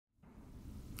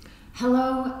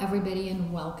Hello, everybody,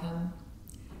 and welcome.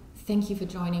 Thank you for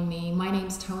joining me. My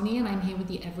name's Tony, and I'm here with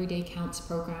the Everyday Counts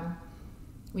program.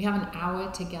 We have an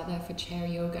hour together for chair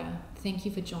yoga. Thank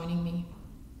you for joining me.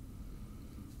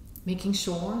 Making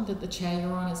sure that the chair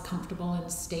you're on is comfortable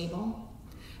and stable,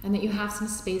 and that you have some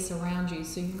space around you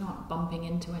so you're not bumping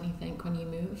into anything when you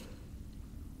move.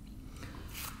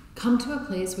 Come to a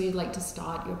place where you'd like to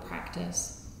start your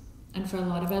practice. And for a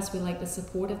lot of us, we like the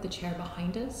support of the chair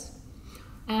behind us.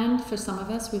 And for some of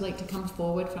us, we like to come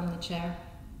forward from the chair.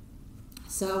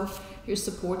 So you're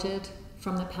supported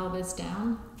from the pelvis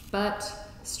down, but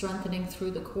strengthening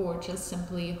through the core, just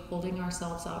simply holding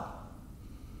ourselves up.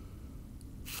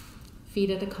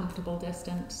 Feet at a comfortable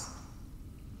distance.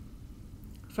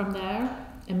 From there,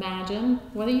 imagine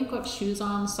whether you've got shoes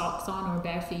on, socks on, or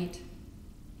bare feet,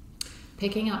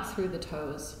 picking up through the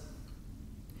toes,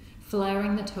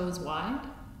 flaring the toes wide,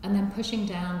 and then pushing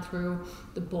down through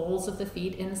the balls of the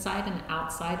feet, inside and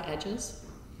outside edges,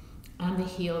 and the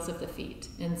heels of the feet,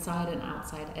 inside and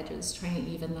outside edges, trying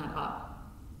to even that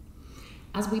up.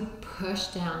 As we push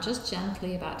down, just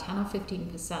gently, about 10 or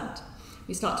 15%,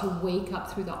 we start to wake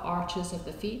up through the arches of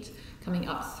the feet, coming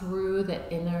up through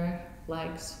the inner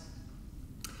legs.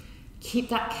 Keep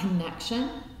that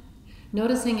connection,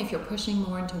 noticing if you're pushing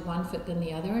more into one foot than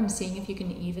the other, and seeing if you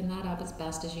can even that up as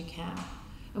best as you can.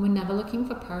 And we're never looking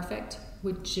for perfect.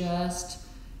 We're just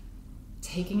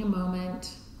taking a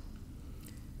moment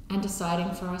and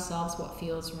deciding for ourselves what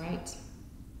feels right.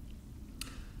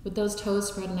 With those toes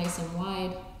spread nice and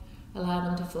wide, allow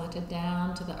them to flutter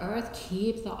down to the earth.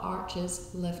 Keep the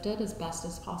arches lifted as best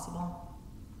as possible.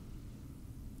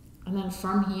 And then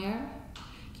from here,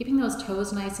 keeping those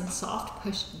toes nice and soft,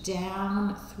 push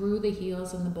down through the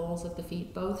heels and the balls of the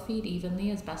feet, both feet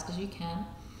evenly as best as you can.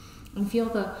 And feel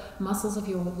the muscles of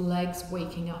your legs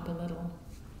waking up a little.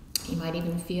 You might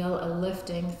even feel a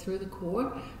lifting through the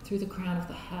core, through the crown of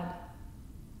the head.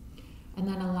 And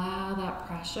then allow that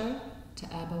pressure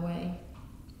to ebb away.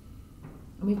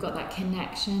 And we've got that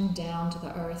connection down to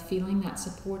the earth, feeling that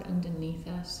support underneath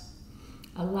us.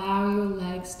 Allow your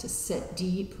legs to sit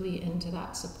deeply into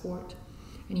that support.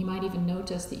 And you might even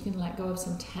notice that you can let go of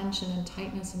some tension and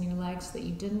tightness in your legs that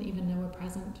you didn't even know were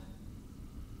present.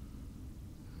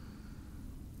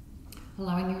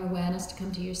 Allowing your awareness to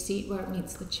come to your seat where it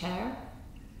meets the chair.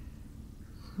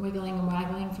 Wiggling and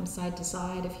waggling from side to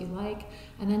side if you like.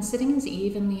 And then sitting as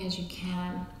evenly as you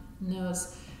can. And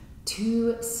those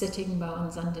two sitting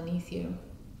bones underneath you.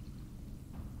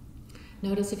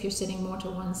 Notice if you're sitting more to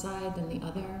one side than the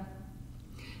other.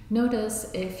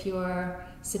 Notice if you're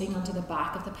sitting onto the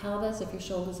back of the pelvis, if your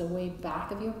shoulders are way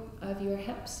back of your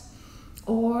hips.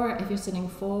 Or if you're sitting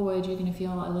forward, you're going to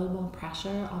feel a little more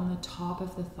pressure on the top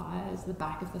of the thighs, the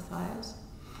back of the thighs.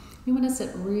 We want to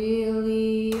sit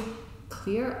really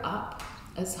clear up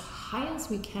as high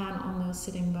as we can on those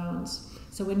sitting bones.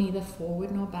 So we're neither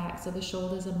forward nor back, so the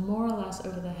shoulders are more or less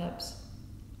over the hips.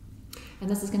 And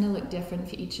this is going to look different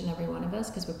for each and every one of us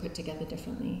because we're put together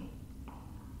differently.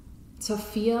 So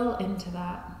feel into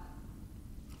that.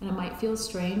 And it might feel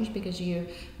strange because you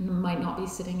might not be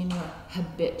sitting in your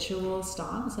habitual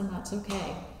stance, and that's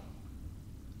okay.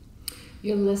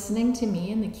 You're listening to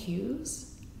me and the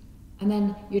cues, and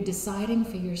then you're deciding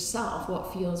for yourself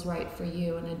what feels right for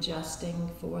you and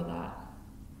adjusting for that.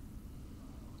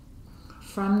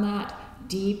 From that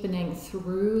deepening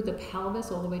through the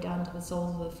pelvis all the way down to the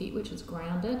soles of the feet, which is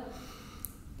grounded,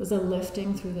 there's a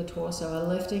lifting through the torso, a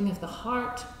lifting of the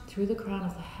heart through the crown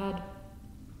of the head.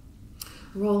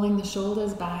 Rolling the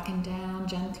shoulders back and down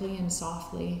gently and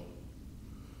softly.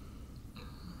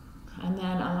 And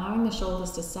then allowing the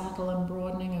shoulders to settle and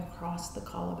broadening across the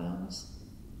collarbones.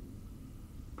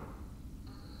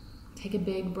 Take a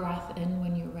big breath in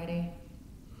when you're ready.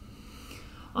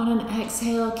 On an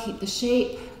exhale, keep the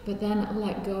shape, but then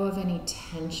let go of any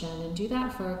tension. And do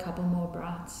that for a couple more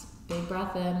breaths. Big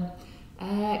breath in.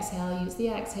 Exhale. Use the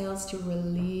exhales to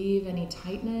relieve any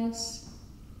tightness.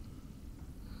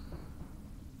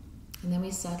 And then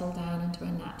we settle down into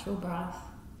a natural breath.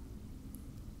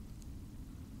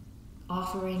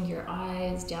 Offering your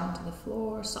eyes down to the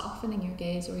floor, softening your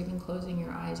gaze, or even closing your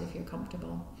eyes if you're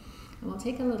comfortable. And we'll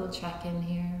take a little check-in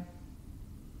here.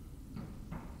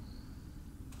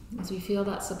 As we feel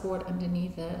that support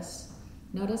underneath us,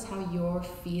 notice how you're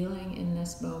feeling in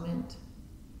this moment.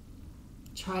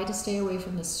 Try to stay away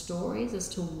from the stories as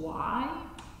to why,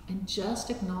 and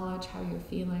just acknowledge how you're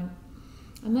feeling.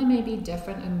 And there may be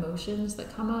different emotions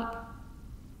that come up.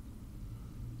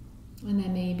 And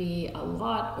there may be a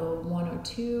lot, or one or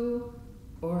two,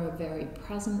 or a very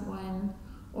present one,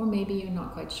 or maybe you're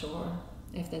not quite sure.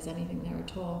 if there's anything there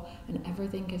at all, and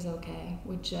everything is okay.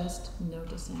 We're just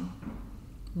noticing.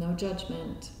 No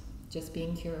judgment, just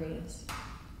being curious.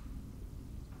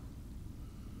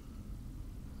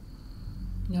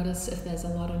 Notice if there's a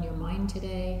lot on your mind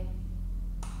today.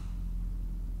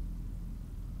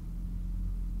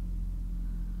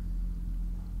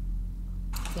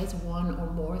 If there's one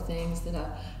or more things that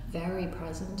are very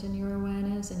present in your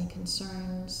awareness, any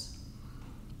concerns,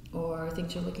 or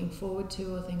things you're looking forward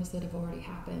to, or things that have already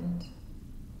happened.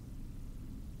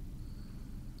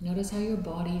 Notice how your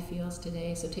body feels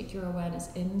today. So take your awareness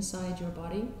inside your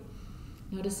body,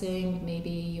 noticing maybe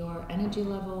your energy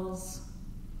levels.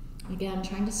 Again,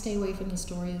 trying to stay away from the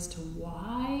story as to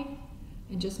why,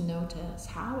 and just notice,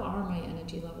 how are my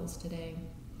energy levels today?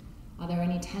 Are there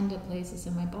any tender places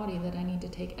in my body that I need to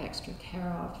take extra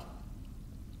care of?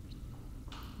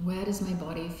 Where does my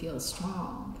body feel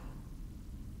strong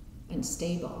and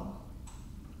stable?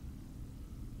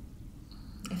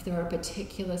 If there are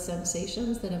particular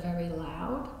sensations that are very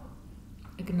loud,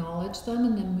 acknowledge them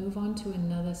and then move on to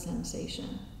another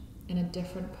sensation in a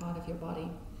different part of your body,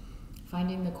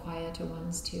 finding the quieter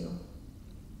ones too.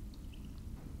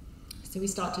 So we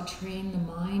start to train the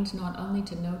mind not only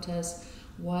to notice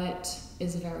what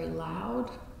is very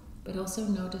loud, but also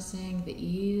noticing the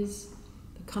ease,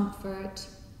 the comfort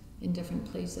in different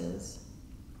places.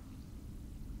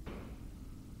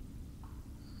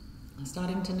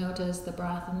 Starting to notice the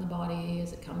breath in the body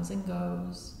as it comes and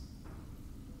goes.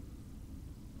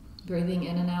 Breathing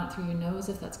in and out through your nose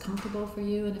if that's comfortable for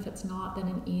you, and if it's not, then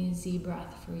an easy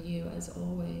breath for you as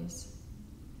always.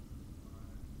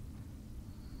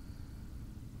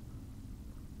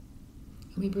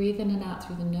 We breathe in and out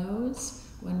through the nose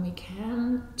when we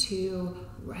can to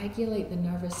regulate the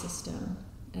nervous system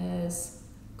as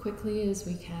quickly as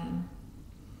we can.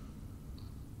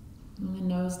 And the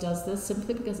nose does this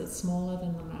simply because it's smaller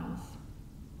than the mouth.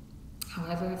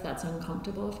 However, if that's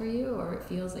uncomfortable for you or it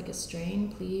feels like a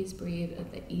strain, please breathe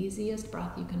at the easiest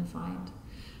breath you can find.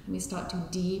 And we start to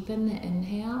deepen the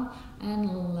inhale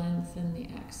and lengthen the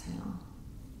exhale.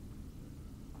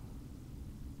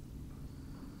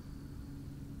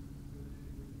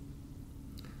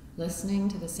 Listening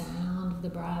to the sound of the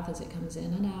breath as it comes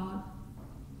in and out.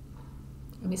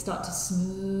 And we start to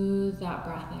smooth that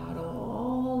breath out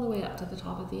all the way up to the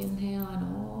top of the inhale and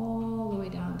all the way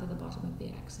down to the bottom of the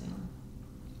exhale.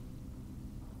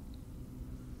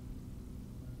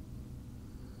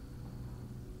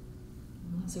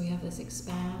 So we have this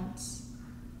expanse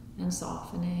and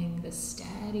softening, this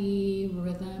steady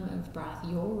rhythm of breath,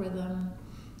 your rhythm.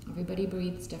 Everybody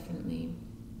breathes differently.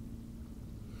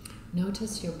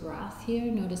 Notice your breath here.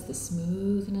 Notice the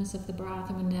smoothness of the breath,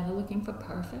 and we're never looking for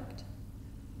perfect.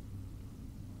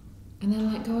 And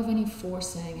then let go of any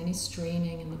forcing, any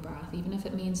straining in the breath, even if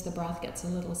it means the breath gets a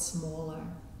little smaller.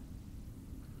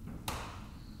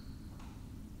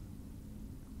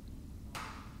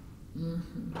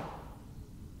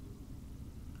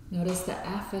 Notice the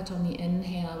effort on the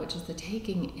inhale, which is the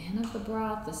taking in of the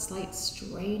breath, the slight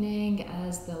straining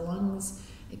as the lungs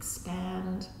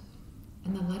expand,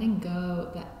 and the letting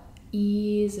go, the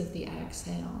ease of the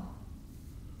exhale.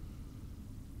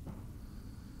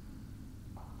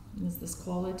 There's this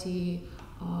quality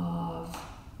of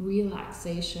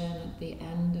relaxation at the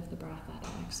end of the breath, that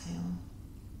exhale.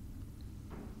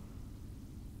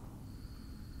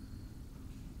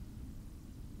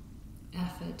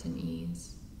 Effort and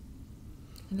ease.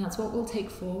 And that's what we'll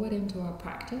take forward into our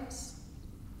practice.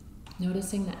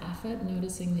 Noticing the effort,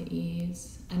 noticing the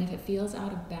ease. And if it feels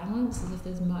out of balance, as if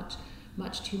there's much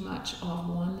too much of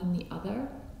one than the other,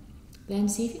 then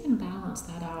see if you can balance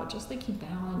that out, just like you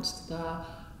balanced the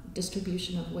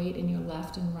distribution of weight in your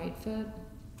left and right foot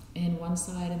in one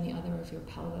side and the other of your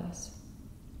pelvis.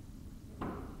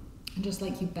 And just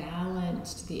like you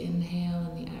balanced the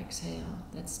inhale and the exhale,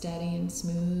 that steady and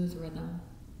smooth rhythm.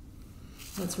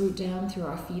 Let's root down through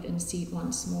our feet and seat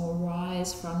once more.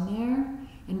 Rise from there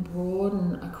and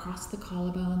broaden across the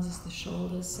collarbones as the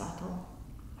shoulders settle.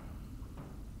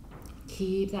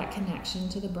 Keep that connection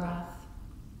to the breath.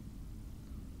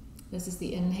 This is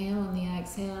the inhale and the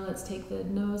exhale. Let's take the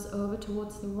nose over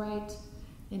towards the right,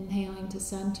 inhaling to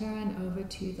center and over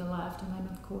to the left. And I'm,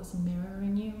 of course,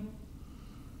 mirroring you.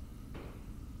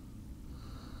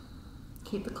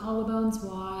 Keep the collarbones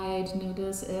wide.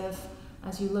 Notice if,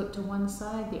 as you look to one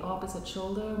side, the opposite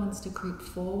shoulder wants to creep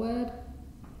forward.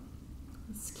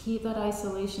 Let's keep that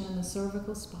isolation in the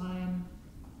cervical spine.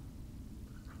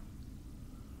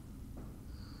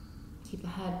 Keep the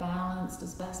head balanced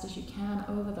as best as you can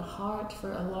over the heart.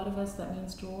 For a lot of us, that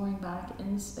means drawing back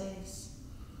in space.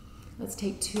 Let's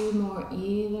take two more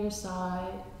either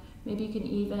side. Maybe you can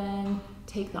even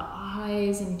take the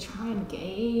eyes and try and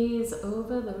gaze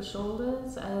over those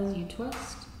shoulders as you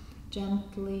twist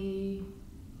gently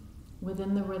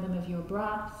within the rhythm of your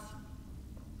breath.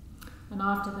 And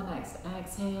after the next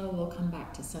exhale, we'll come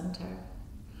back to center.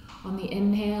 On the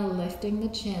inhale, lifting the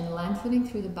chin, lengthening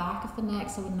through the back of the neck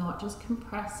so we're not just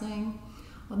compressing.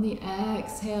 On the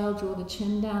exhale, draw the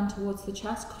chin down towards the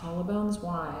chest, collarbones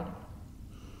wide.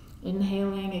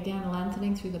 Inhaling, again,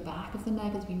 lengthening through the back of the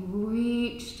neck as we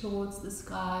reach towards the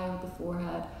sky with the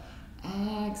forehead.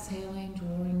 Exhaling,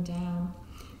 drawing down.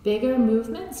 Bigger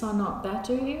movements are not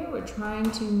better here. We're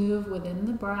trying to move within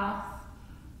the breath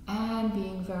and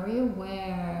being very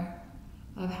aware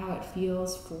of how it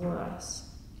feels for us.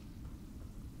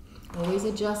 Always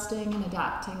adjusting and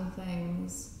adapting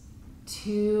things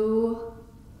to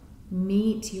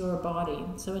meet your body.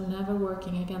 So we're never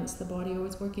working against the body,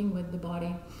 always working with the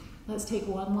body. Let's take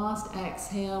one last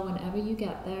exhale whenever you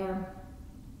get there.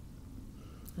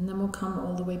 And then we'll come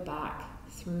all the way back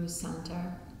through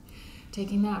center.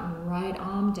 Taking that right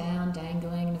arm down,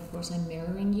 dangling, and of course I'm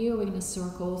mirroring you. We're going to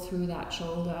circle through that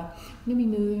shoulder. We're going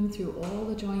to be moving through all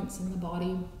the joints in the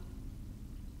body.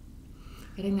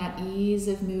 Getting that ease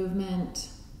of movement.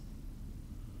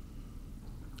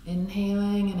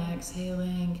 Inhaling and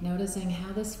exhaling, noticing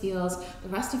how this feels. The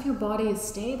rest of your body is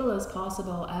stable as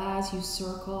possible as you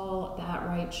circle that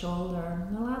right shoulder.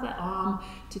 And allow that arm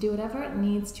to do whatever it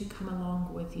needs to come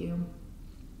along with you.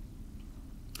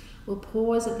 We'll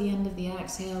pause at the end of the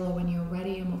exhale or when you're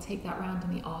ready, and we'll take that round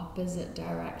in the opposite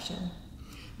direction.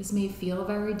 This may feel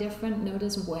very different.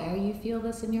 Notice where you feel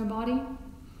this in your body.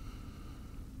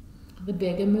 The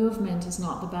bigger movement is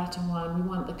not the better one. We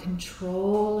want the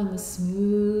control and the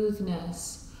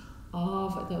smoothness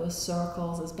of those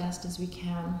circles as best as we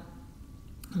can.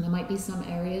 And there might be some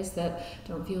areas that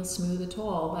don't feel smooth at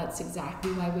all. That's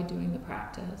exactly why we're doing the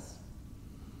practice.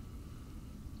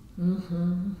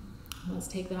 Let's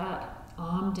take that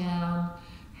arm down,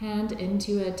 hand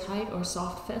into a tight or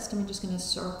soft fist, and we're just going to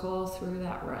circle through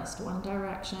that wrist. One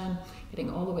direction,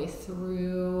 getting all the way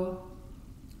through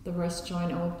the wrist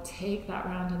joint, and we'll take that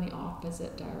round in the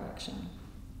opposite direction.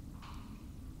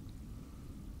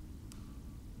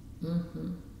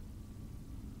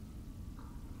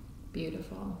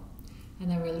 Beautiful. And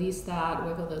then release that,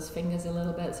 wiggle those fingers a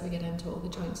little bit so we get into all the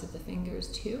joints of the fingers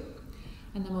too.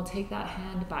 And then we'll take that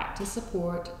hand back to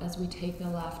support as we take the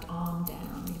left arm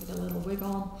down. Give it a little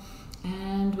wiggle.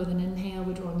 And with an inhale,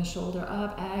 we're drawing the shoulder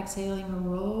up, exhaling,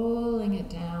 rolling it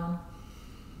down.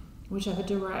 Whichever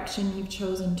direction you've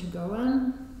chosen to go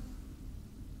in.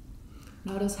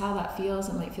 Notice how that feels.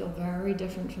 It might feel very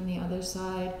different from the other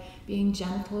side. Being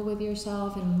gentle with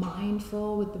yourself and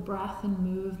mindful with the breath and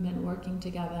movement working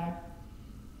together.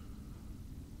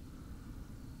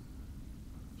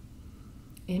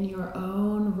 In your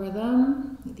own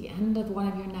rhythm, at the end of one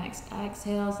of your next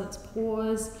exhales, let's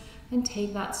pause and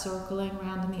take that circling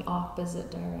around in the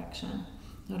opposite direction.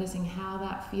 Noticing how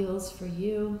that feels for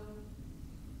you.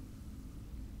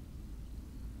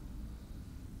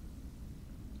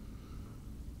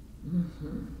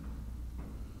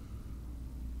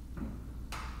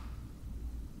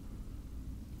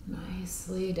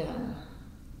 Nicely done.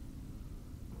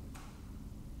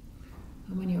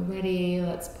 And when you're ready,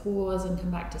 let's pause and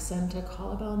come back to center.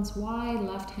 Collarbones wide,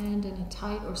 left hand in a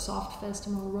tight or soft fist,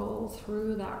 and we'll roll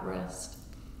through that wrist.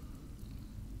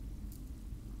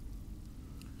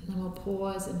 And then we'll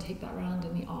pause and take that round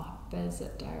in the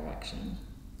opposite direction.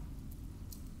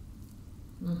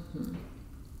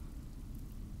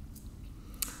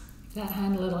 That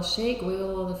hand a little shake,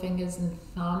 wiggle all the fingers and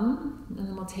thumb, and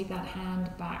then we'll take that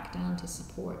hand back down to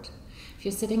support. If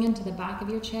you're sitting into the back of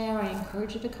your chair, I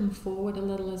encourage you to come forward a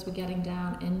little as we're getting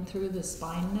down in through the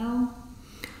spine now.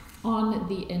 On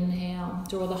the inhale,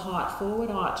 draw the heart forward,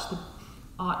 arch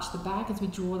the back as we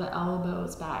draw the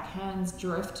elbows back. Hands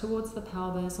drift towards the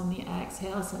pelvis. On the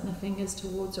exhale, send the fingers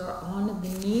towards or on the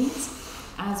knees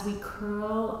as we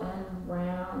curl and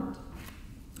round.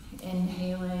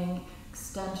 Inhaling,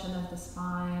 extension of the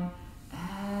spine,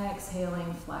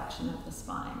 exhaling, flexion of the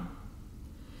spine.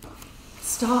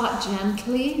 Start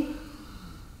gently.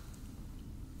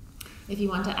 If you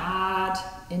want to add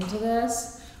into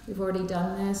this, we've already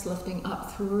done this, lifting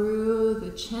up through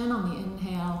the chin on the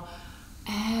inhale.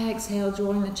 Exhale,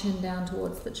 drawing the chin down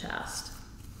towards the chest.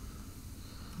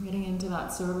 Getting into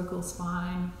that cervical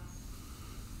spine.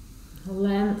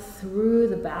 Length through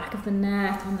the back of the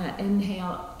neck on that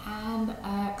inhale and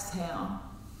exhale.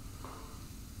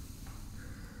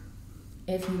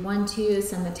 If you want to,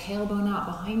 send the tailbone out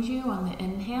behind you on the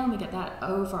inhale. We get that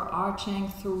overarching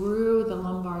through the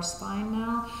lumbar spine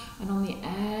now. And on the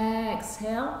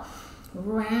exhale,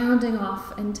 rounding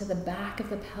off into the back of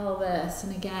the pelvis.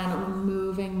 And again, we're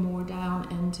moving more down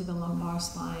into the lumbar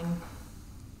spine.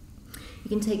 You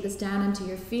can take this down into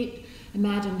your feet.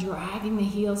 Imagine dragging the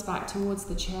heels back towards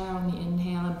the chair on the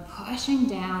inhale and pushing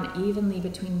down evenly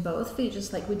between both feet,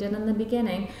 just like we did in the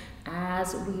beginning,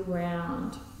 as we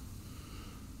round.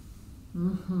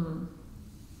 And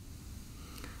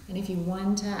if you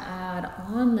want to add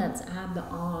on, let's add the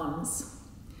arms.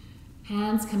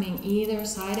 Hands coming either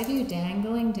side of you,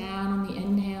 dangling down on the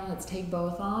inhale. Let's take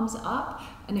both arms up.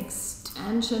 An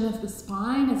extension of the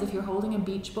spine as if you're holding a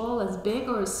beach ball, as big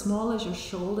or as small as your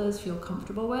shoulders feel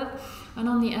comfortable with. And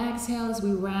on the exhale, as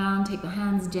we round, take the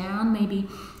hands down, maybe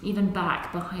even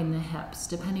back behind the hips,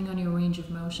 depending on your range of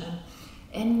motion.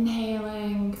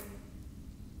 Inhaling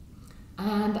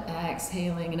and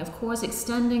exhaling. And of course,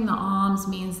 extending the arms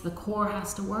means the core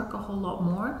has to work a whole lot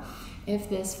more. If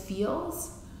this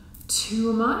feels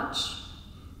too much,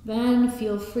 then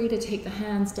feel free to take the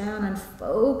hands down and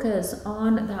focus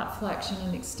on that flexion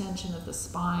and extension of the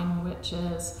spine, which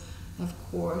is, of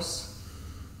course,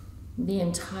 the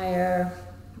entire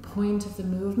point of the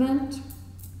movement.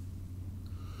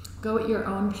 Go at your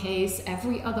own pace.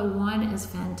 Every other one is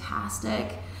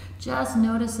fantastic. Just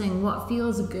noticing what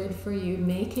feels good for you.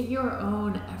 Make it your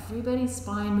own. Everybody's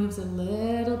spine moves a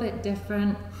little bit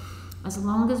different. As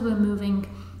long as we're moving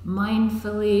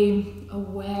mindfully,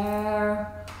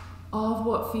 aware of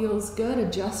what feels good,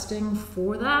 adjusting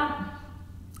for that.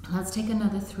 Let's take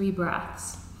another 3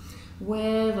 breaths.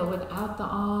 With or without the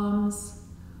arms.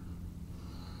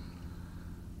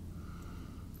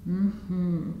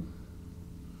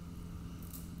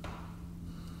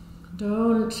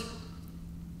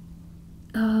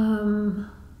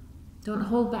 Don't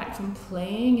hold back from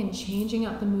playing and changing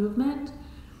up the movement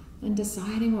and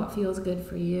deciding what feels good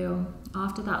for you.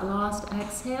 After that last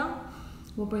exhale,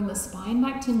 we'll bring the spine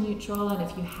back to neutral, and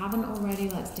if you haven't already,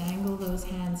 let's dangle those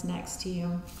hands next to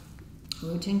you.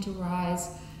 Rooting to rise,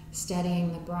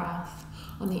 steadying the breath.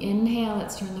 On the inhale,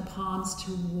 let's turn the palms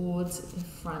towards the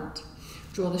front.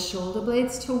 Draw the shoulder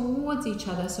blades towards each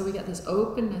other so we get this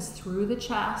openness through the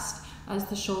chest as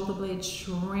the shoulder blades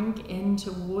shrink in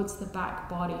towards the back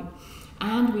body.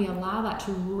 And we allow that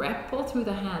to ripple through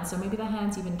the hands. So maybe the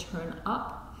hands even turn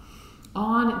up.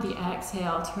 On the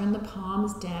exhale, turn the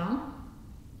palms down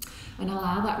and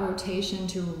allow that rotation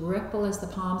to ripple as the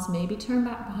palms maybe turn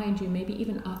back behind you, maybe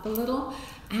even up a little.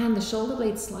 And the shoulder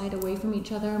blades slide away from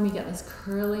each other and we get this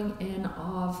curling in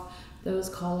of those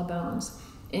collarbones.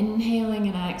 Inhaling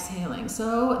and exhaling.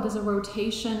 So there's a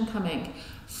rotation coming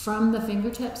from the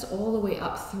fingertips all the way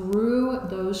up through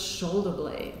those shoulder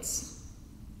blades.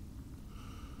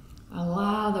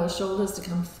 Allow those shoulders to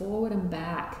come forward and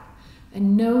back.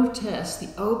 And notice the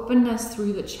openness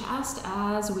through the chest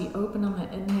as we open on the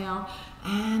inhale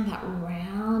and that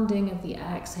rounding of the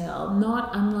exhale,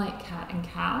 not unlike cat and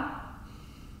cow.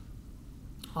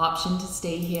 Option to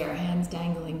stay here, hands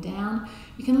dangling down.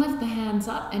 You can lift the hands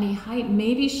up any height,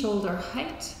 maybe shoulder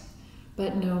height,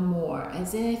 but no more,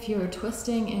 as if you're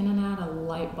twisting in and out a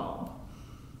light bulb.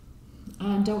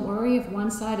 And don't worry if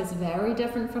one side is very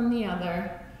different from the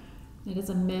other. It is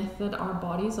a myth that our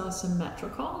bodies are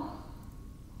symmetrical.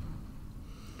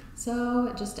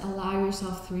 So just allow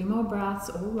yourself 3 more breaths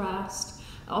or rest.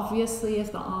 Obviously,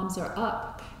 if the arms are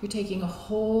up, you're taking a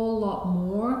whole lot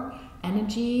more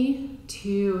energy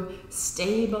to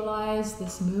stabilize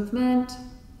this movement.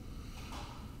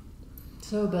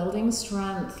 So building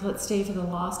strength. Let's stay for the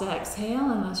last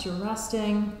exhale unless you're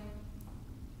resting.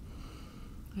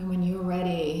 And when you're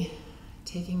ready,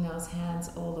 taking those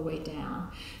hands all the way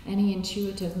down. Any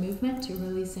intuitive movement to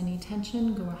release any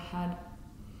tension, go ahead.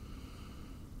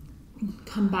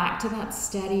 Come back to that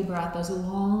steady breath, those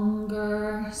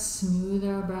longer,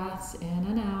 smoother breaths in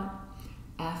and out.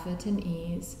 Effort and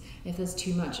ease. If there's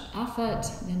too much effort,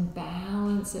 then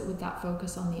balance it with that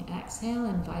focus on the exhale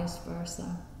and vice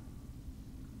versa.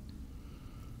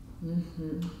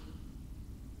 I'm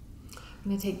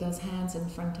going to take those hands in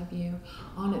front of you.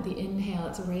 On the inhale,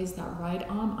 let's raise that right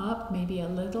arm up, maybe a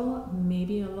little,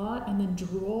 maybe a lot, and then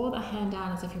draw the hand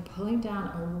down as if you're pulling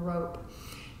down a rope.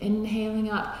 Inhaling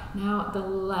up, now the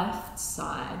left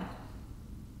side.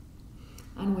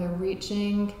 And we're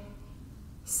reaching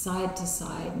side to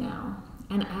side now.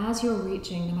 And as you're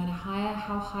reaching, no matter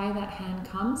how high that hand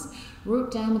comes,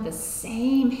 root down with the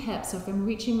same hip. So if I'm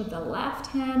reaching with the left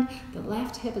hand, the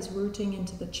left hip is rooting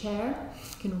into the chair.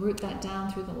 You can root that down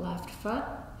through the left foot.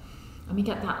 And we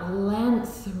get that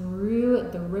length through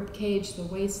at the rib cage, the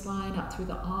waistline, up through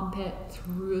the armpit,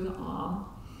 through the arm.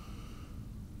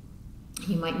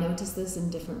 You might notice this in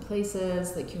different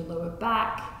places, like your lower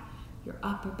back, your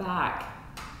upper back.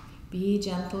 Be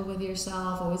gentle with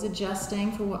yourself, always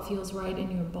adjusting for what feels right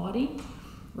in your body.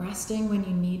 Resting when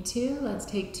you need to. Let's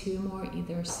take 2 more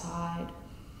either side.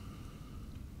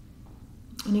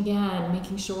 And again,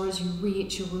 making sure as you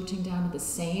reach, you're rooting down to the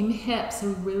same hip, so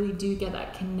we really do get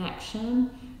that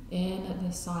connection in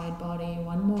the side body.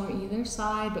 1 more either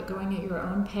side, but going at your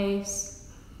own pace.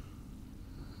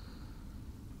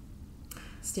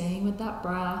 Staying with that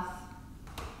breath.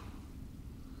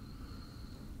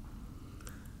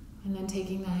 And then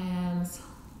taking the hands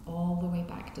all the way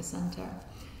back to center.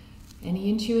 Any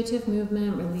intuitive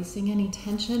movement, releasing any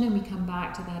tension, and we come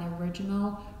back to that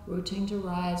original rooting to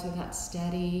rise with that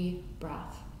steady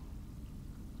breath.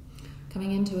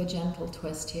 Coming into a gentle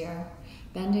twist here.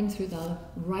 Bending through the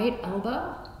right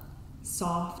elbow,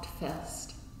 soft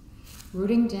fist.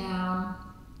 Rooting down,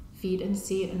 feet and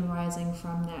seat, and rising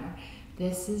from there.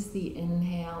 This is the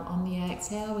inhale. On the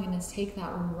exhale, we're going to take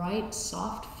that right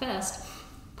soft fist,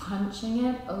 punching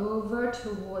it over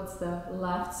towards the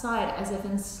left side as if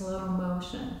in slow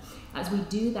motion. As we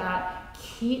do that,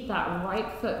 keep that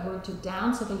right foot rooted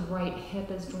down so the right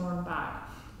hip is drawn back.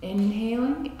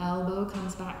 Inhaling, elbow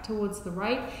comes back towards the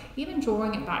right, even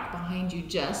drawing it back behind you,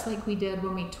 just like we did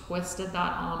when we twisted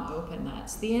that arm open.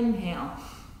 That's the inhale.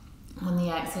 On the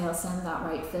exhale, send that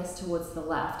right fist towards the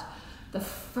left. The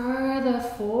further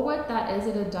forward that is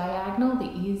at a diagonal,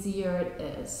 the easier it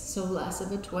is. So less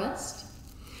of a twist.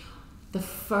 The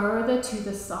further to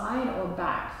the side or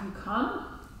back you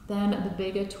come, then the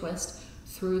bigger twist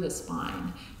through the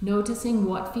spine. Noticing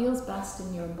what feels best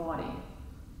in your body.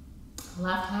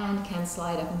 Left hand can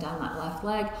slide up and down that left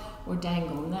leg or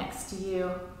dangle next to you.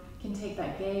 You can take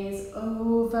that gaze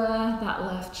over that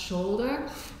left shoulder.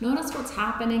 Notice what's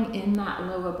happening in that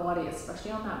lower body,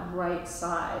 especially on that right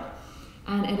side.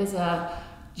 And it is a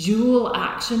dual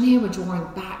action here. We're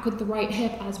drawing back with the right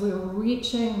hip as we're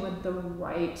reaching with the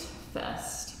right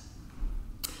fist.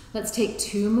 Let's take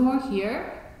 2 more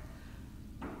here.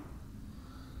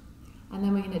 And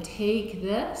then we're going to take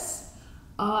this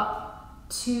up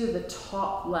to the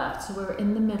top left. So we're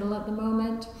in the middle at the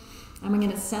moment. And we're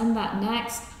going to send that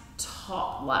next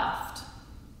top left.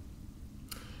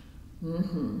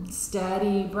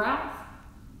 Steady breath.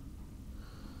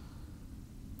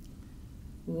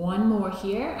 1 more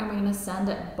here, and we're going to send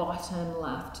it bottom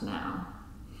left now.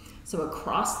 So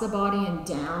across the body and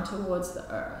down towards the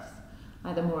earth.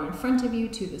 Either more in front of you,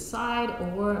 to the side,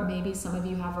 or maybe some of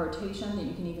you have rotation that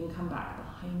you can even come back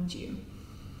behind you.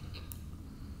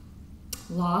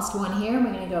 Last one here,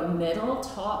 we're going to go middle,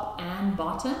 top, and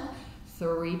bottom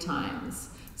 3 times.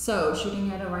 So shooting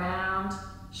it around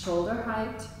shoulder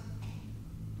height,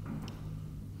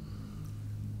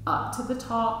 up to the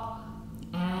top,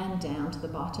 and down to the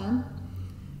bottom.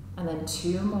 And then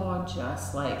 2 more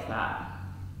just like that.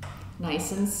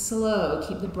 Nice and slow.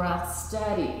 Keep the breath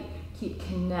steady. Keep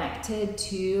connected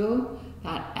to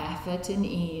that effort and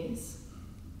ease.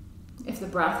 If the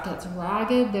breath gets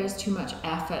ragged, there's too much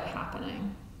effort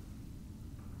happening.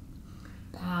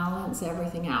 Balance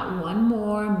everything out. 1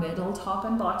 more, middle, top,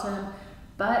 and bottom,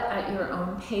 but at your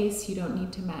own pace. You don't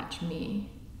need to match me.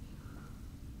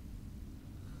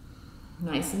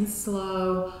 Nice and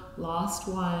slow. Last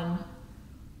one.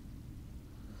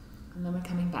 And then we're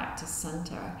coming back to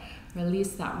center.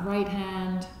 Release that right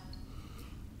hand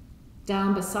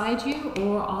down beside you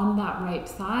or on that right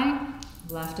thigh.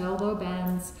 Left elbow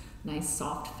bends. Nice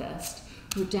soft fist.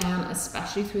 Root down,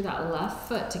 especially through that left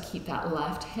foot, to keep that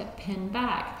left hip pinned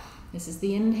back. This is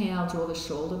the inhale. Draw the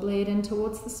shoulder blade in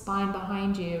towards the spine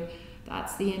behind you.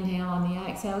 That's the inhale. On the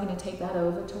exhale, we're going to take that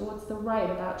over towards the right,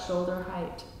 about shoulder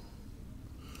height.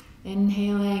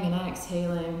 Inhaling and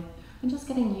exhaling. And just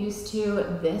getting used to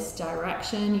this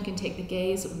direction. You can take the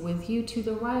gaze with you to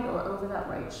the right or over that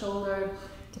right shoulder,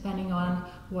 depending on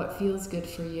what feels good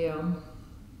for you.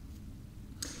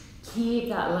 Keep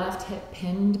that left hip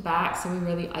pinned back so we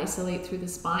really isolate through the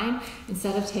spine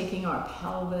instead of taking our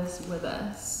pelvis with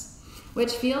us,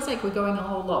 which feels like we're going a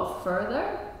whole lot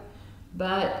further,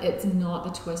 but it's not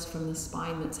the twist from the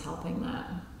spine that's helping that.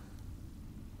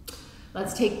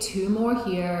 Let's take 2 more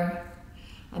here,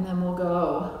 and then we'll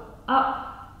go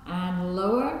up and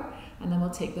lower, and then we'll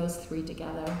take those 3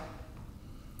 together.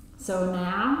 So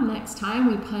now, next time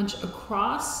we punch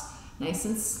across, nice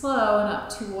and slow, and up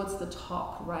towards the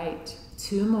top right.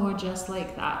 2 more just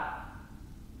like that.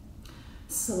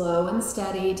 Slow and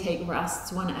steady, take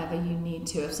rests whenever you need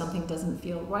to. If something doesn't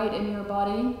feel right in your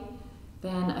body,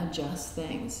 then adjust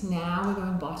things. Now we're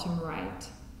going bottom right.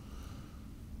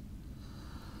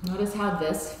 Notice how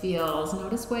this feels.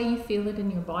 Notice where you feel it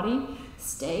in your body.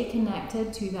 Stay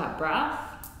connected to that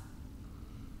breath.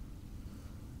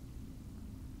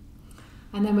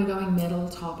 And then we're going middle,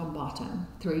 top, and bottom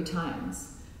 3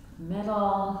 times.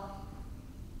 Middle,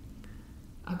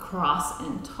 across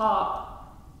and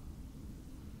top,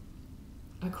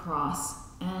 across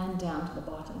and down to the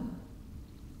bottom.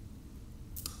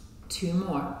 2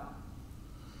 more.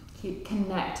 Keep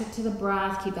connected to the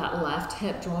breath. Keep that left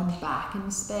hip drawn back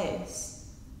in space.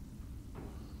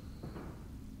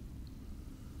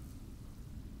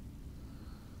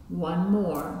 One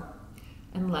more.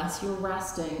 Unless you're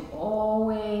resting,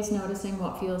 always noticing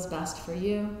what feels best for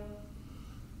you.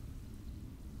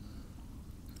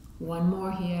 One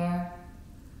more here.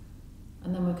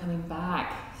 And then we're coming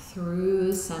back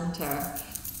through center.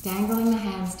 Dangling the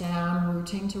hands down,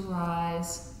 rooting to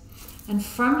rise. And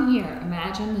from here,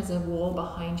 imagine there's a wall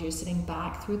behind you, sitting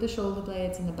back through the shoulder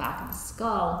blades, and the back of the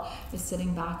skull is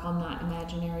sitting back on that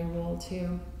imaginary wall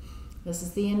too. This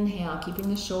is the inhale, keeping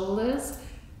the shoulders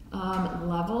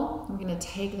level. We're going to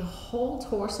take the whole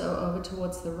torso over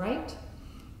towards the right.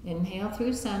 Inhale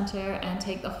through center and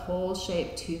take the whole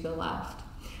shape to the left.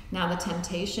 Now the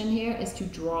temptation here is to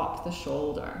drop the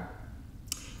shoulder.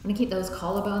 I'm going to keep those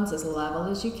collarbones as level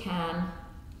as you can.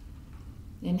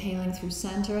 Inhaling through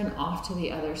center and off to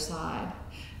the other side.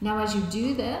 Now as you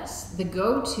do this, the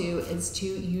go-to is to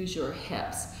use your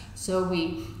hips. So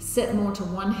we sit more to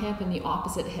one hip and the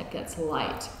opposite hip gets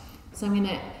light. So I'm going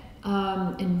to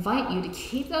invite you to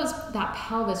keep that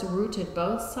pelvis rooted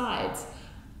both sides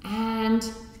and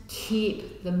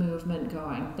keep the movement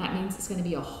going. That means it's going to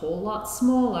be a whole lot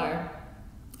smaller.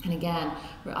 And again,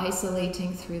 we're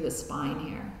isolating through the spine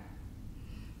here.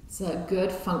 It's a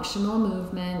good functional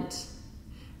movement.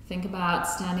 Think about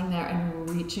standing there and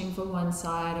reaching for one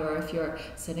side, or if you're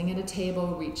sitting at a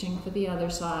table, reaching for the other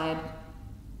side.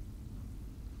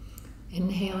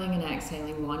 Inhaling and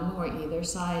exhaling, one more either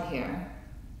side here.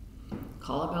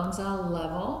 Collarbones are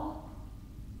level.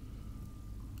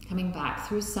 Coming back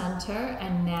through center,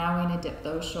 and now we're going to dip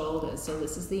those shoulders. So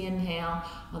this is the inhale.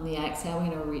 On the exhale, we're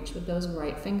going to reach with those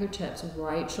right fingertips.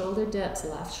 Right shoulder dips,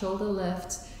 left shoulder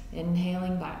lifts.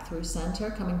 Inhaling back through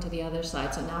center, coming to the other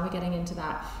side. So now we're getting into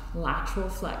that lateral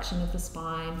flexion of the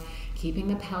spine, keeping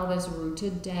the pelvis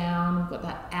rooted down. We've got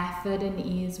that effort and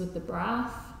ease with the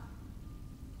breath.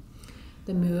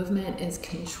 The movement is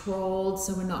controlled,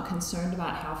 so we're not concerned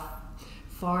about how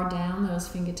far down those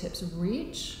fingertips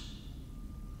reach.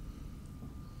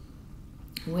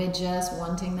 We're just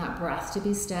wanting that breath to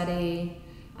be steady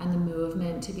and the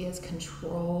movement to be as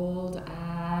controlled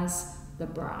as the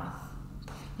breath.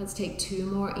 Let's take 2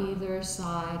 more either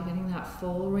side, getting that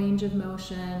full range of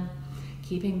motion,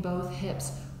 keeping both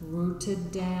hips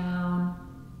rooted down.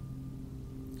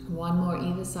 1 more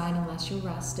either side unless you're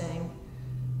resting.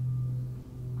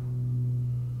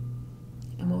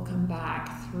 And we'll come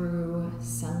back through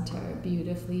center.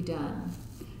 Beautifully done.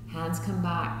 Hands come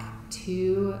back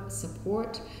to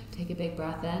support. Take a big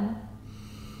breath in.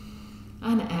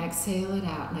 And exhale it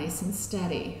out, nice and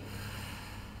steady.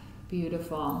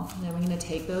 Beautiful. And then we're going to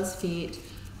take those feet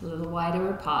a little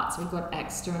wider apart. So we've got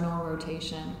external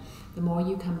rotation. The more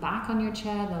you come back on your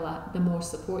chair, the more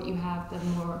support you have. The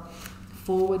more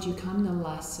forward you come, the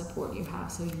less support you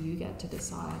have. So you get to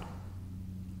decide.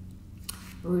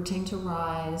 Rooting to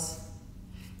rise.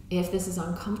 If this is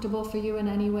uncomfortable for you in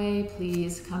any way,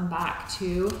 please come back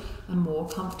to a more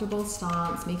comfortable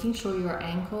stance, making sure your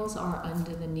ankles are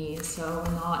under the knees. So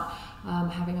we're not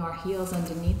having our heels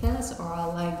underneath us or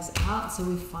our legs out, so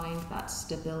we find that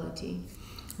stability.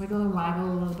 Wiggle and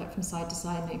waggle a little bit from side to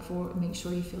side, make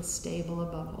sure you feel stable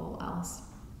above all else.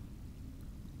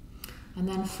 And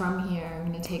then from here, I'm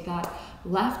going to take that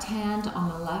left hand on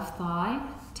the left thigh,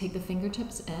 take the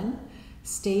fingertips in,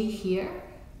 stay here,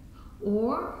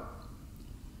 or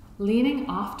leaning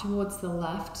off towards the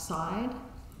left side.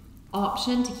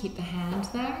 Option to keep the hand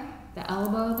there, the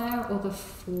elbow there, or the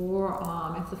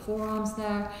forearm. If the forearm's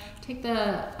there, take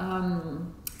the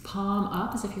palm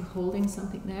up as if you're holding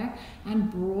something there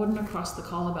and broaden across the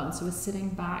collarbone. So we're sitting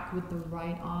back with the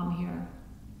right arm here.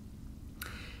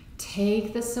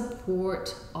 Take the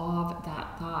support of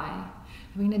that thigh.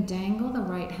 I'm going to dangle the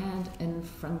right hand in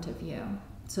front of you.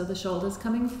 So the shoulders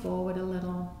coming forward a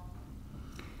little.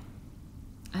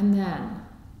 And then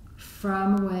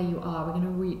from where you are, we're going to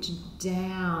reach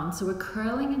down. So we're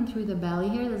curling in through the belly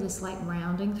here. There's a slight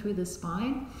rounding through the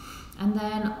spine. And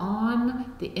then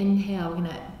on the inhale, we're going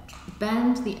to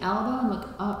bend the elbow and look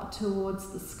up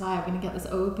towards the sky. We're going to get this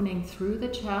opening through the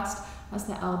chest as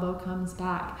the elbow comes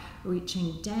back,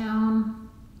 reaching down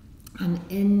and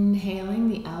inhaling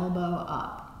the elbow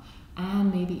up.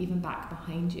 and maybe even back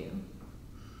behind you.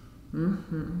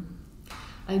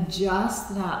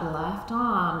 Adjust that left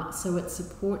arm so it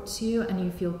supports you and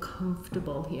you feel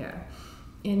comfortable here.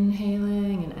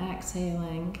 Inhaling and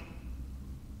exhaling.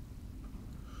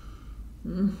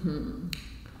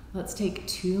 Let's take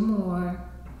 2 more,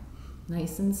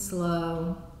 nice and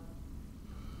slow.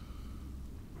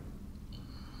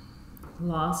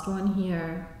 Last one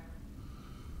here.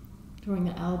 Drawing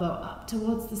the elbow up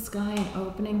towards the sky and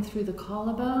opening through the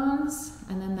collarbones.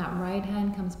 And then that right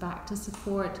hand comes back to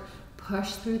support.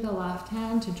 Push through the left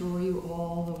hand to draw you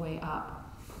all the way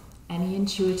up. Any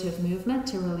intuitive movement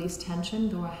to release tension,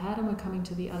 go ahead, and we're coming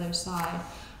to the other side.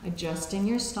 Adjusting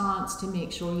your stance to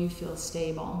make sure you feel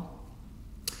stable.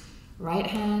 Right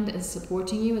hand is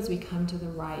supporting you as we come to the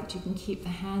right. You can keep the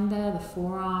hand there, the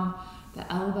forearm,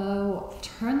 the elbow.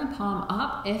 Turn the palm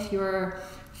up if your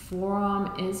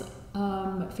forearm is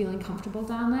feeling comfortable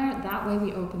down there. That way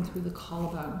we open through the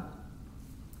collarbone.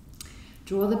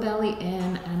 Draw the belly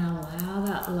in and allow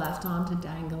that left arm to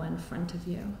dangle in front of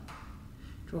you.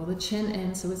 Draw the chin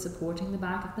in so we're supporting the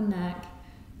back of the neck,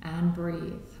 and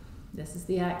breathe. This is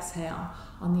the exhale.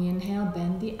 On the inhale,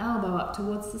 bend the elbow up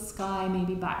towards the sky,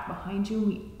 maybe back behind you, and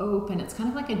we open. It's kind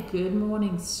of like a good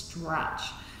morning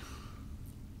stretch.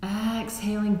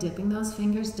 Exhaling, dipping those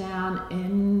fingers down,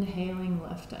 inhaling,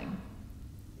 lifting.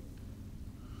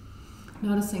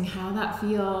 Noticing how that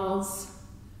feels.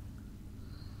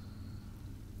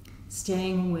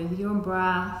 Staying with your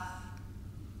breath.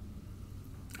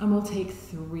 And we'll take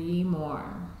 3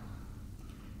 more.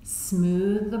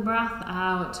 Smooth the breath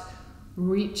out,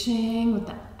 reaching with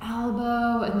the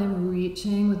elbow and then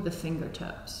reaching with the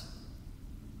fingertips.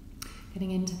 Getting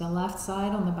into the left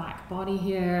side on the back body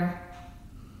here.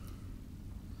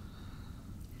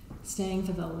 Staying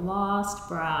for the last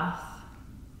breath.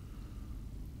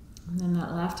 And then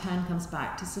that left hand comes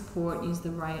back to support. Use the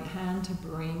right hand to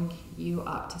bring you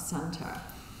up to center.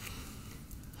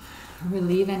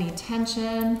 Relieve any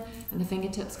tension, and the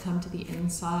fingertips come to the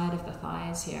inside of the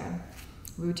thighs here.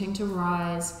 Rooting to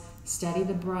rise, steady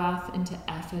the breath into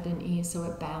effort and ease so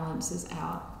it balances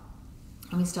out.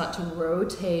 And we start to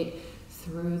rotate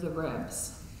through the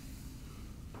ribs.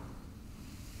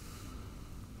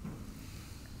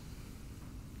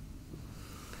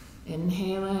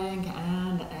 Inhaling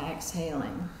and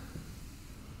exhaling.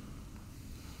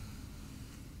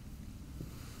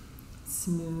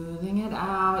 Smoothing it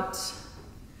out,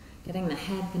 getting the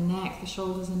head, the neck, the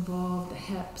shoulders involved, the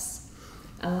hips,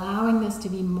 allowing this to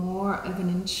be more of an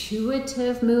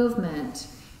intuitive movement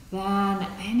than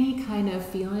any kind of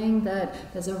feeling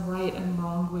that there's a right and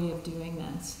wrong way of doing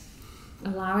this.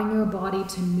 Allowing your body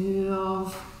to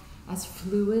move as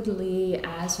fluidly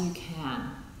as you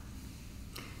can.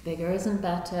 Bigger isn't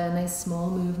better, nice small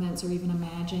movements or even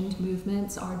imagined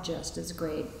movements are just as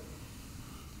great.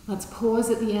 Let's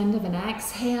pause at the end of an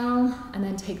exhale and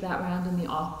then take that round in the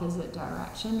opposite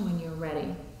direction when you're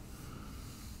ready.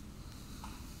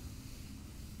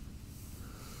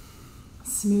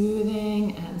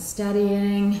 Smoothing and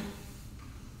steadying.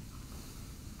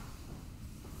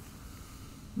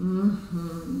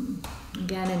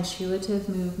 Again, intuitive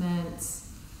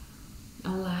movements.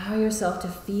 Allow yourself to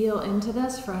feel into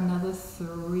this for another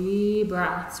 3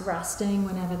 breaths, resting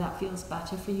whenever that feels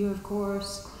better for you, of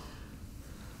course.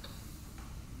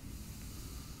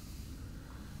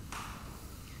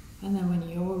 And then when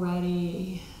you're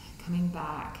ready, coming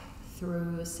back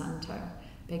through center.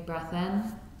 Big breath in.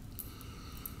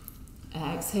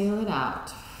 Exhale it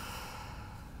out.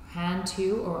 Hand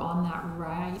to or on that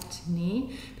right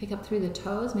knee. Pick up through the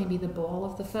toes, maybe the ball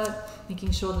of the foot,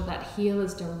 making sure that that heel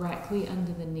is directly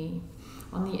under the knee.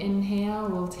 On the inhale,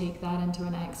 we'll take that into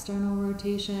an external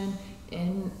rotation.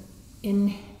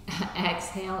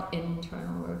 Exhale,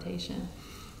 internal rotation.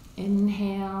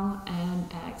 Inhale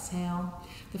and exhale.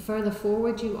 The further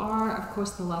forward you are, of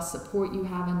course, the less support you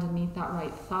have underneath that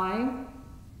right thigh.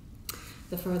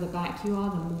 The further back you are,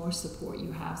 the more support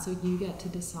you have. So you get to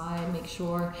decide, make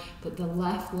sure that the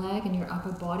left leg and your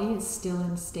upper body is still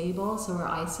unstable, so we're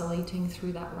isolating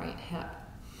through that right hip.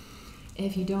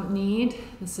 If you don't need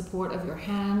the support of your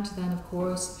hand, then of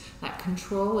course that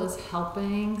control is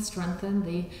helping strengthen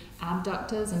the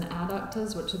abductors and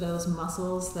adductors, which are those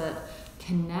muscles that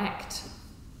connect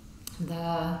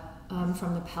the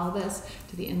from the pelvis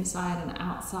to the inside and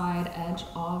outside edge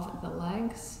of the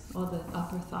legs or the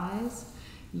upper thighs,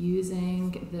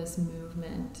 using this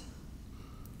movement.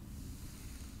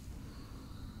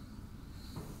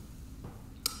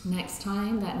 Next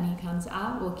time that knee comes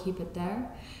out, we'll keep it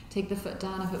there. Take the foot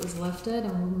down if it was lifted,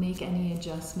 and we'll make any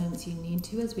adjustments you need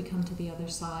to as we come to the other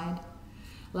side.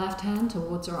 Left hand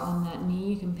towards or on that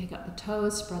knee. You can pick up the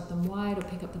toes, spread them wide, or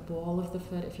pick up the ball of the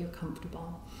foot if you're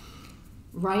comfortable.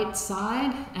 Right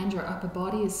side and your upper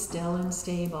body is still and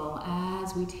stable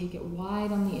as we take it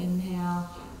wide on the inhale.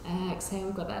 Exhale,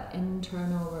 we've got that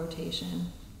internal rotation.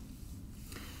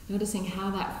 Noticing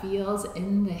how that feels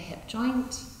in the hip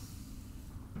joint.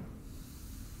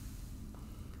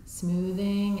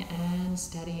 Smoothing and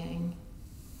steadying.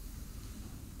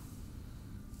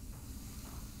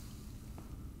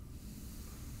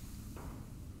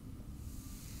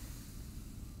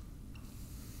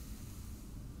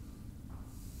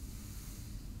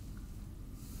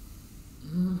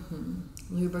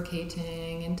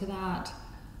 Lubricating into that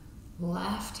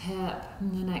left hip.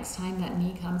 And the next time that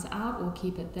knee comes out, we'll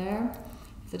keep it there.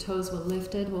 If the toes were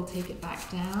lifted, we'll take it back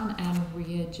down and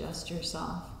readjust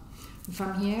yourself. And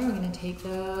from here, we're going to take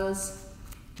those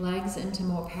legs into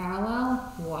more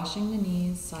parallel, washing the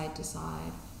knees side to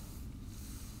side.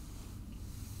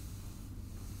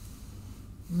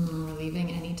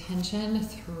 Relieving any tension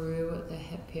through the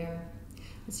hip here.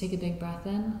 Let's take a big breath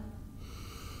in.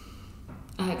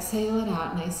 Exhale it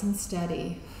out, nice and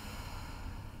steady.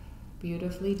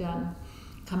 Beautifully done.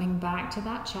 Coming back to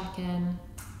that check-in,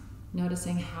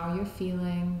 noticing how you're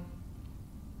feeling.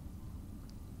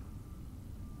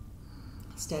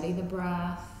 Steady the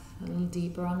breath, a little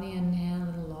deeper on the inhale, a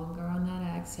little longer on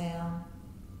that exhale.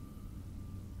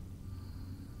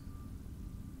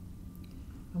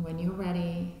 And when you're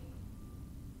ready,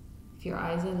 if your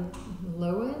eyes are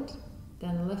lowered,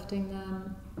 then lifting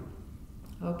them,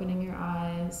 opening your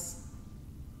eyes.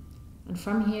 And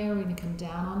from here, we're going to come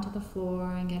down onto the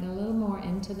floor and get a little more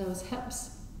into those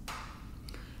hips.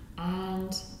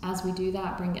 And as we do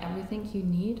that, bring everything you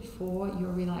need for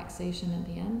your relaxation at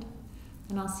the end.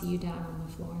 And I'll see you down on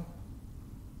the floor.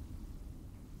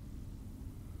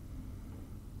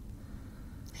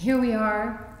 Here we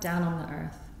are, down on the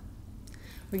earth.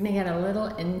 We're going to get a little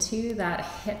into that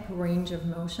hip range of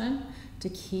motion to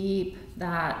keep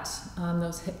that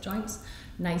those hip joints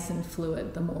nice and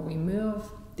fluid. The more we move,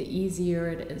 the easier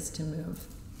it is to move.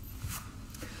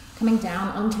 Coming down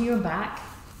onto your back,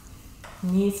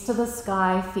 knees to the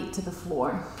sky, feet to the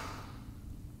floor.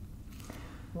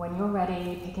 When you're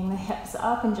ready, picking the hips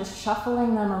up and just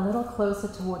shuffling them a little closer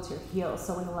towards your heels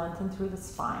so we lengthen through the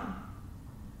spine.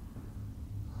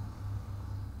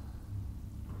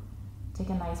 Take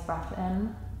a nice breath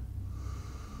in.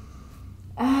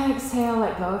 Exhale,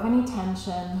 let go of any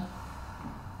tension.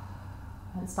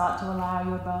 And start to allow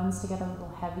your bones to get a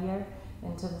little heavier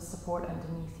into the support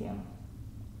underneath you.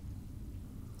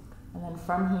 And then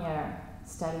from here,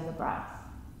 steady the breath.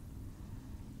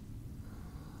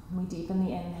 We deepen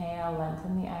the inhale,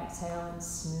 lengthen the exhale, and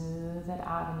smooth it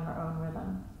out in your own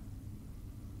rhythm.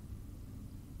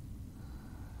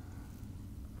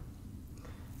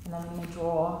 And then we're going to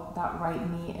draw that right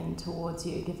knee in towards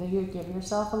you. Give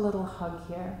yourself a little hug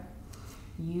here.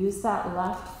 Use that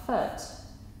left foot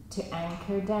to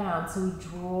anchor down. So we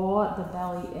draw the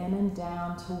belly in and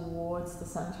down towards the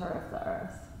center of the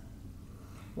earth.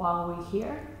 While we're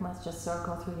here, let's just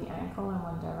circle through the ankle in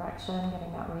one direction,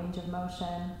 getting that range of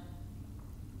motion.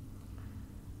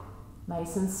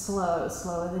 Nice and slow,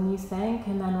 slower than you think,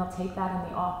 and then we'll take that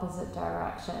in the opposite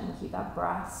direction. Keep that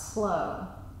breath slow.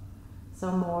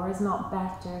 So more is not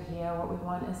better here. What we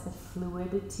want is the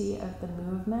fluidity of the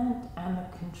movement and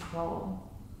the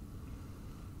control.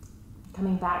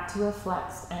 Coming back to a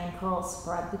flexed ankle,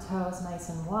 spread the toes nice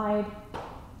and wide.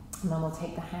 And then we'll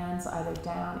take the hands either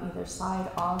down either side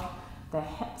of the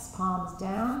hips, palms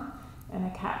down in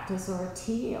a cactus or a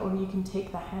T, or you can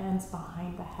take the hands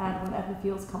behind the head, whatever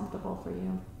feels comfortable for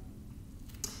you.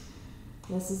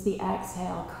 This is the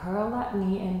exhale. Curl that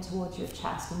knee in towards your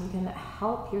chest, and you can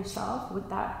help yourself with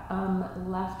that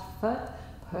left foot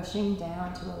pushing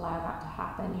down to allow that to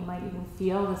happen. You might even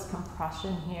feel this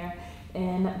compression here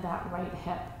in that right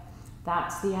hip.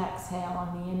 That's the exhale.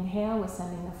 On the inhale, we're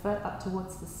sending the foot up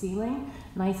towards the ceiling.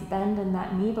 Nice bend in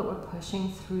that knee, but we're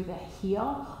pushing through the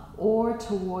heel or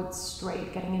towards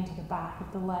straight, getting into the back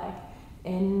of the leg.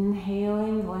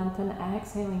 Inhaling, lengthen,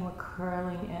 exhaling, we're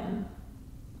curling in.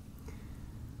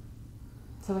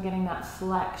 So we're getting that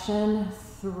flexion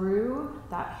through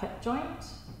that hip joint,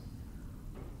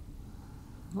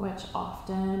 which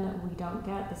often we don't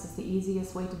get. This is the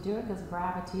easiest way to do it because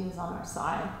gravity is on our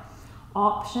side.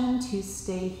 Option to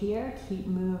stay here, keep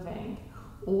moving,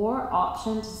 or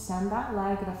option to send that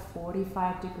leg at a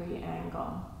 45-degree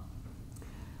angle.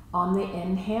 On the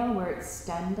inhale, we're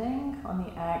extending. On the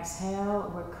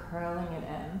exhale, we're curling it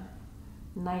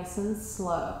in. Nice and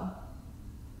slow.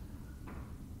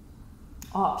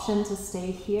 Option to stay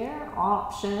here,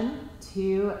 option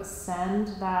to send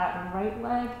that right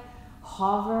leg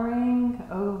hovering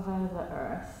over the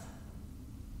earth.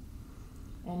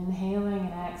 Inhaling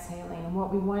and exhaling. And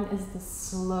what we want is the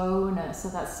slowness, so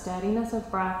that steadiness of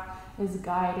breath is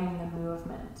guiding the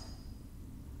movement.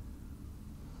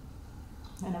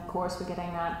 And of course, we're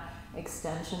getting that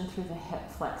extension through the hip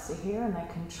flexor here and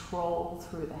that control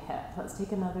through the hip. Let's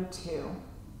take another 2.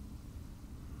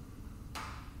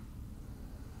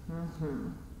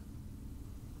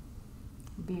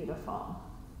 Beautiful.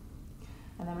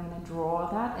 And then we're going to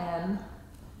draw that in.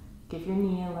 Give your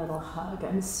knee a little hug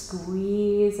and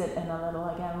squeeze it in a little.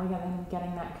 Again, we're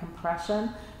getting that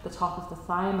compression. The top of the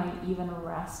thigh might even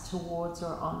rest towards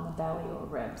or on the belly or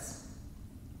ribs.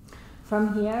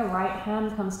 From here, right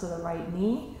hand comes to the right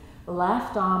knee,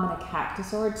 left arm in a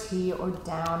cactus or a T or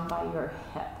down by your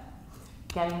hip.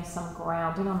 Getting some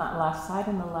grounding on that left side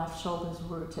and the left shoulder's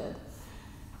rooted.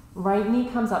 Right knee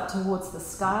comes up towards the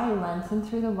sky, lengthen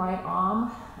through the right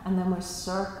arm, and then we're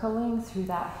circling through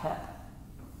that hip.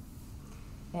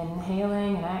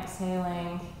 Inhaling and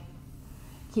exhaling.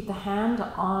 Keep the hand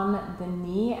on the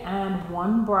knee and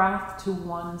one breath to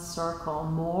one circle.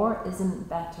 More isn't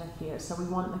better here, so we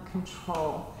want the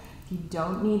control. If you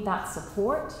don't need that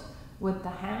support with the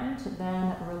hand,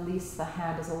 then release the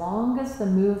hand as long as the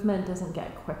movement doesn't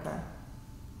get quicker.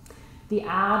 The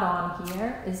add-on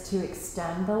here is to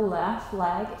extend the left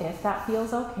leg if that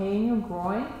feels okay in your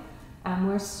groin, and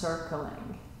we're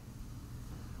circling.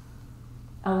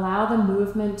 Allow the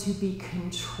movement to be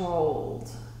controlled.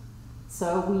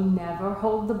 So we never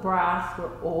hold the breath,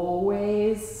 we're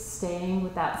always staying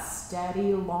with that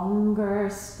steady, longer,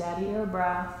 steadier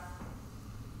breath.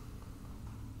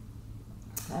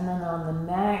 And then on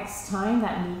the next time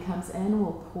that knee comes in,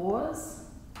 we'll pause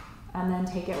and then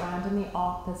take it round in the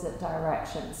opposite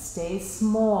direction. Stay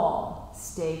small,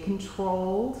 stay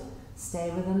controlled,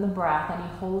 stay within the breath. Any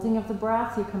holding of the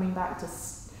breath, you're coming back to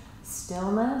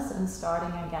stillness and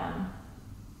starting again.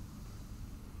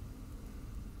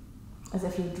 As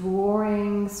if you're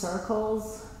drawing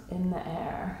circles in the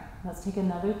air. Let's take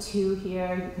another 2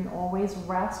 here. You can always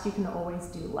rest, you can always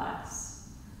do less.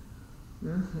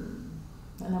 And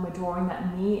then we're drawing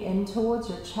that knee in towards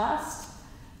your chest.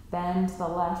 Bend the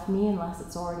left knee unless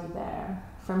it's already there.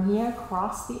 From here,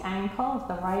 cross the ankle of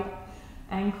the right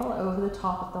ankle over the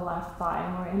top of the left thigh.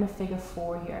 And we're in a figure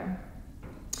 4 here.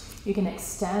 You can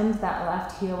extend that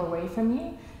left heel away from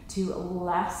you to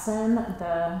lessen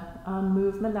the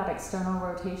movement, that external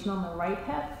rotation on the right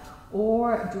hip,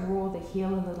 or draw the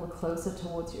heel a little closer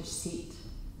towards your seat.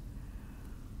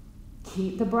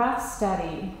 Keep the breath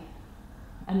steady,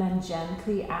 and then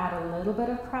gently add a little bit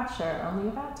of pressure, only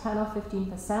about 10 or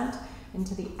 15%,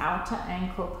 into the outer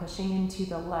ankle, pushing into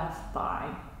the left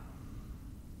thigh.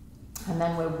 And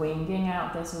then we're winging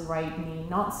out this right knee,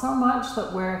 not so much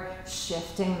that we're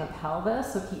shifting the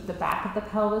pelvis, so keep the back of the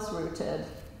pelvis rooted.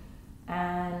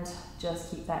 And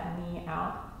just keep that knee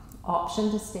out.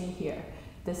 Option to stay here.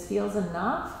 This feels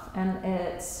enough, and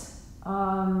it's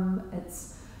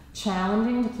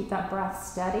challenging to keep that breath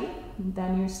steady.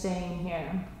 Then you're staying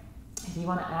here. If you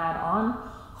want to add on,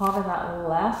 hover that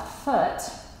left foot.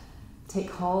 Take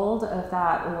hold of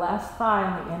that left thigh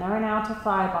on the inner and outer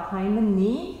thigh behind the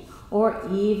knee, or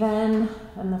even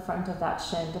in the front of that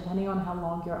shin, depending on how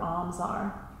long your arms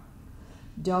are.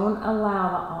 Don't allow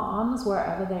the arms,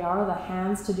 wherever they are, the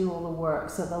hands to do all the work.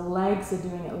 So the legs are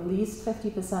doing at least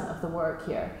 50% of the work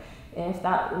here. If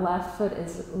that left foot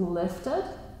is lifted,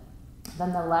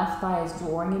 then the left thigh is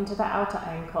drawing into the outer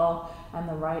ankle and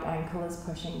the right ankle is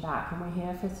pushing back. And we're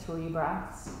here for 3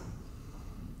 breaths.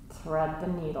 Thread the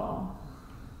needle.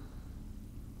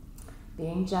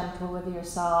 Being gentle with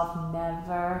yourself,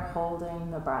 never holding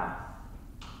the breath.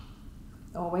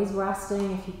 Always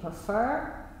resting if you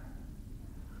prefer.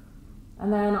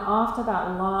 And then after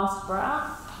that last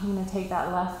breath, I'm going to take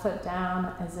that left foot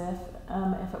down as if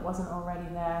it wasn't already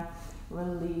there.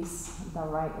 Release the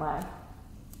right leg.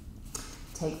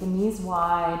 Take the knees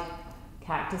wide,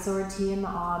 cactus or a T in the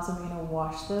arms, and we're going to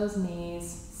wash those knees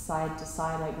side to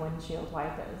side like windshield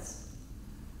wipers.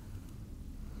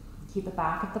 Keep the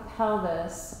back of the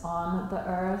pelvis on the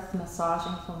earth,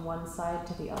 massaging from one side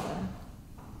to the other.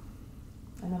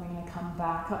 And then we're going to come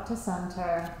back up to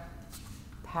center.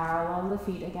 Parallel the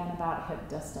feet again about hip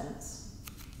distance.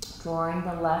 Drawing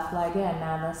the left leg in,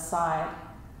 now this side.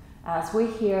 As we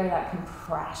hear that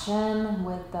compression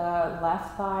with the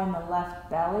left thigh and the left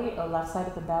belly, or left side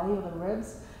of the belly or the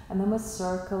ribs, and then we're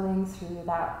circling through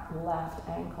that left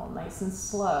ankle, nice and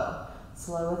slow,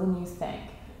 slower than you think.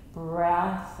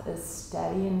 Breath is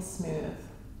steady and smooth.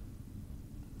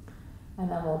 And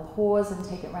then we'll pause and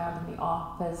take it round in the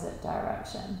opposite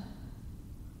direction.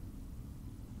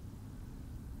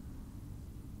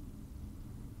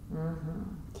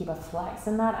 Keep a flex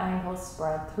in that ankle,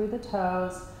 spread through the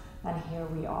toes, and here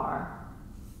we are.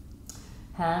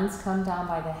 Hands come down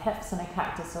by the hips in a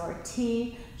cactus or a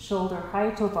T, shoulder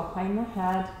height or behind the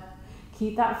head.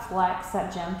 Keep that flex,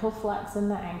 that gentle flex in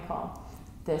the ankle.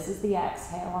 This is the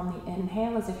exhale. On the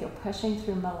inhale, as if you're pushing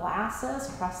through molasses,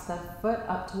 press the foot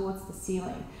up towards the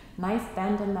ceiling. Nice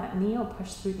bend in that knee or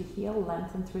push through the heel,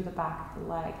 lengthen through the back of the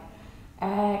leg.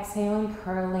 Exhaling,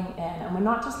 curling in. And we're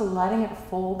not just letting it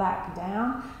fall back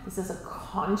down. This is a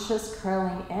conscious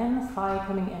curling in, thigh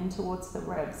coming in towards the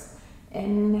ribs.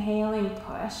 Inhaling,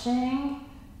 pushing,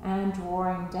 and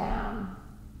drawing down.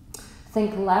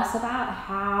 Think less about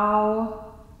how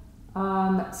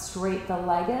straight the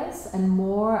leg is and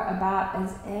more about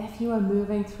as if you were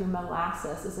moving through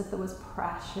molasses, as if there was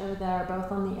pressure there,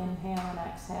 both on the inhale and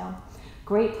exhale.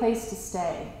 Great place to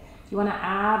stay. If you want to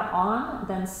add on,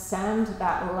 then send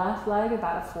that left leg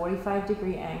about a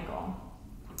 45-degree angle.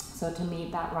 So to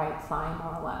meet that right thigh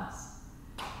more or less.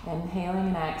 Inhaling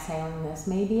and exhaling, this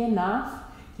may be enough.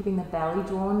 Keeping the belly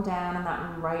drawn down and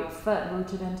that right foot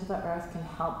rooted into the earth can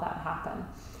help that happen.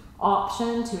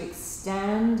 Option to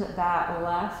extend that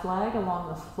left leg along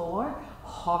the floor,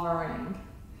 hovering.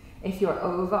 If you're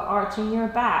overarching your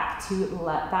back to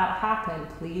let that happen,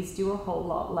 please do a whole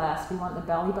lot less. We want the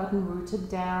belly button rooted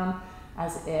down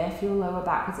as if your lower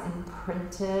back is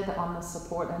imprinted on the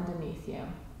support underneath you.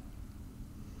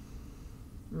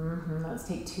 Let's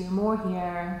take 2 more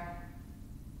here.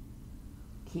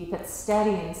 Keep it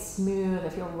steady and smooth.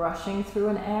 If you're rushing through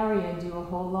an area, do a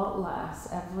whole lot less.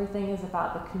 Everything is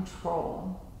about the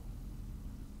control.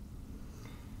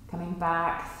 Coming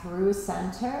back through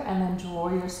center and then draw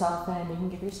yourself in. You can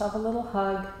give yourself a little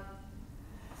hug.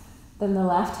 Then the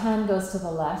left hand goes to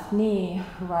the left knee.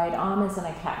 Right arm is in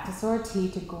a cactus or a T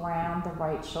to ground the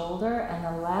right shoulder, and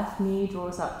the left knee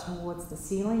draws up towards the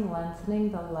ceiling,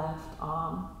 lengthening the left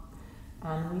arm.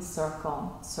 And we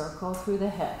circle. Circle through the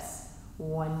hips.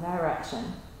 One direction.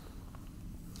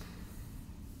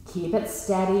 Keep it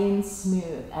steady and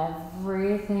smooth.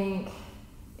 Everything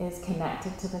is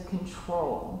connected to the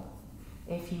control.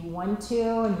 If you want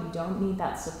to and you don't need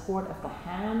that support of the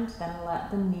hand, then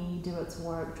let the knee do its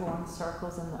work, drawing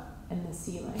circles in the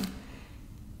ceiling.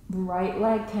 Right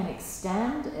leg can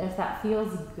extend if that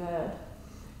feels good.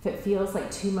 If it feels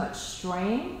like too much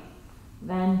strain,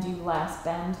 then do less.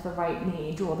 Bend the right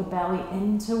knee. Draw the belly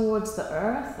in towards the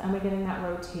earth, and we're getting that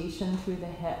rotation through the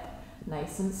hip.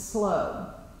 Nice and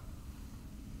slow.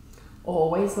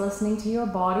 Always listening to your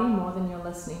body more than you're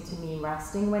listening to me.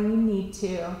 Resting when you need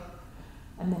to.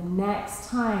 And the next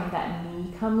time that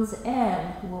knee comes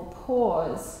in, we'll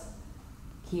pause.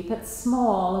 Keep it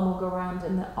small, and we'll go around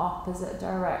in the opposite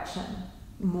direction.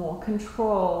 More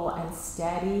control and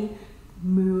steady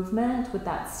movement with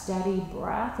that steady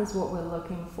breath is what we're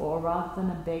looking for, rather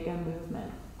than a bigger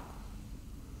movement.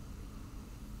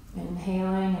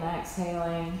 Inhaling and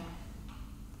exhaling.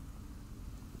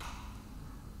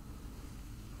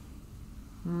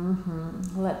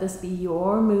 Let this be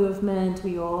your movement.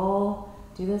 We all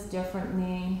do this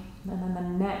differently. And then the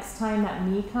next time that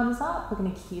knee comes up, we're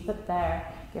going to keep it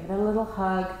there. Give it a little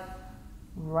hug.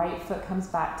 Right foot comes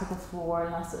back to the floor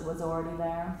unless it was already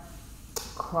there.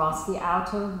 Cross the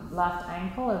outer left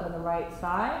ankle over the right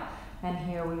thigh, and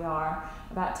here we are.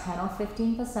 About 10 or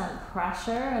 15%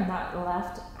 pressure in that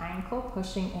left ankle,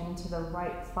 pushing into the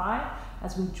right thigh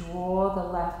as we draw the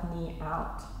left knee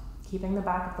out, keeping the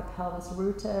back of the pelvis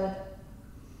rooted,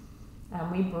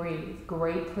 and we breathe.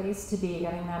 Great place to be,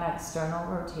 getting that external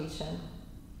rotation.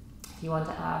 If you want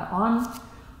to add on,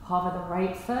 hover the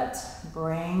right foot,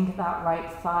 bring that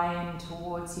right thigh in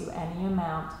towards you any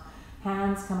amount.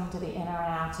 Hands coming to the inner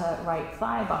and outer right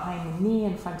thigh, behind the knee,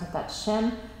 in front of that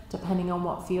shin, depending on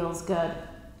what feels good.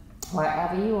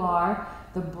 Wherever you are,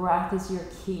 the breath is your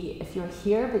key. If you're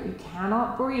here but you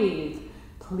cannot breathe,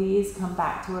 please come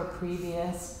back to a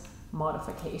previous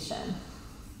modification.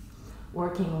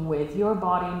 Working with your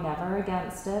body, never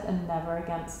against it, and never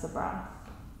against the breath.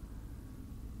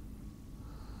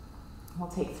 We'll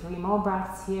take 3 more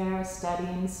breaths here, steady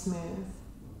and smooth.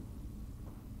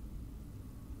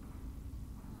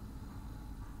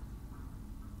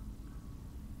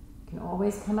 You can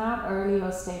always come out early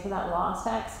or stay for that last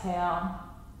exhale.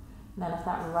 And then if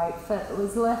that right foot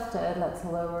was lifted, let's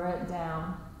lower it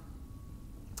down.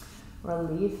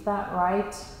 Relieve that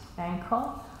right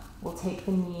ankle. We'll take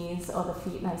the knees or the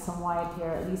feet nice and wide here,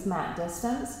 at least mat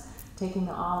distance. Taking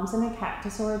the arms in a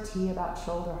cactus or a T about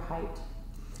shoulder height.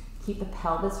 Keep the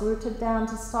pelvis rooted down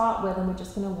to start with, and we're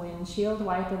just going to windshield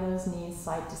wiper those knees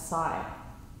side to side.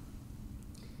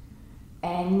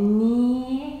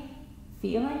 Any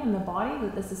feeling in the body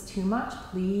that this is too much,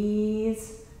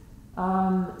 please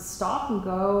stop and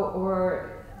go,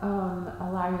 or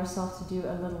allow yourself to do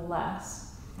a little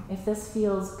less. If this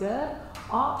feels good,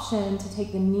 option to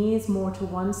take the knees more to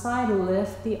one side,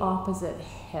 lift the opposite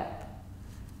hip,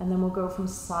 and then we'll go from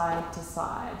side to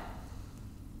side.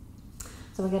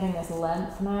 So we're getting this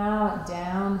length now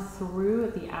down through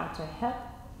at the outer hip.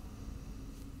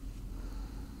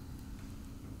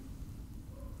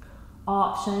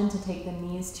 Option to take the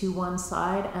knees to one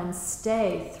side and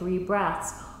stay 3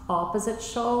 breaths. Opposite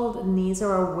shoulder, knees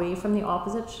are away from the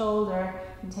opposite shoulder,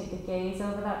 and take the gaze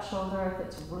over that shoulder if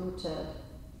it's rooted.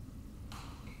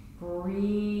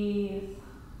 Breathe.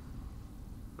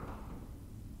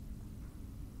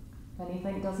 If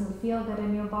anything doesn't feel good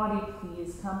in your body,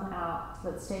 please come out.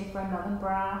 Let's stay for another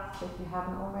breath if you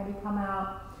haven't already come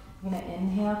out. You're going to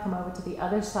inhale, come over to the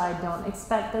other side. Don't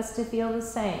expect this to feel the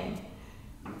same.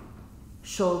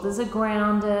 Shoulders are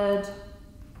grounded.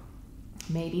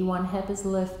 Maybe one hip is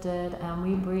lifted, and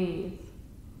we breathe.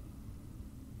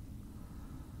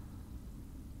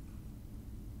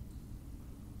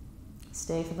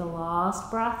 Stay for the last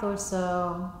breath or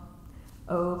so.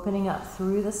 Opening up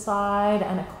through the side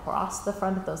and across the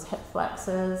front of those hip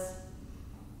flexors.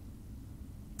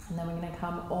 And then we're going to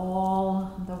come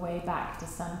all the way back to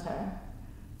center.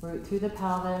 Root through the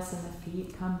pelvis, and the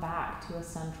feet come back to a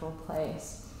central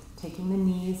place. Taking the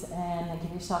knees in, and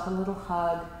give yourself a little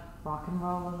hug. Rock and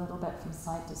roll a little bit from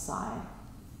side to side.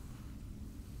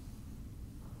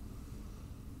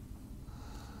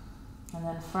 And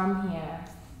then from here,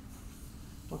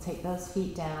 we'll take those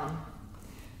feet down.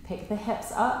 Pick the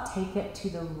hips up, take it to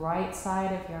the right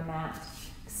side of your mat.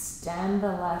 Extend the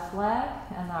left leg,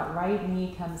 and that right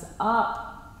knee comes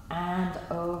up and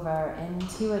over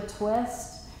into a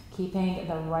twist, keeping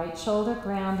the right shoulder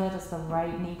grounded as the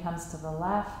right knee comes to the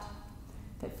left.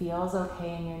 If it feels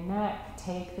okay in your neck,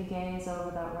 take the gaze over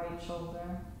that right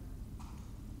shoulder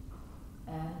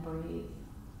and breathe.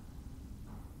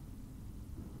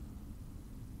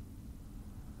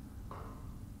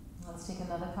 Let's take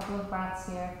another couple of breaths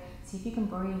here. See if you can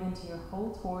breathe into your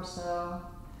whole torso.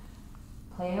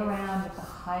 Play around with the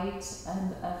height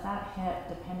of that hip,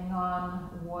 depending on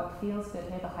what feels good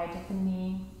here, the height of the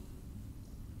knee.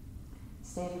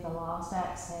 Stay with the last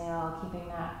exhale, keeping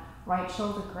that right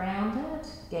shoulder grounded.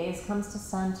 Gaze comes to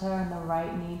center, and the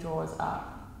right knee draws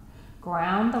up.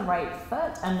 Ground the right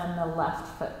foot, and then the left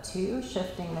foot too,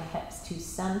 shifting the hips to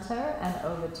center and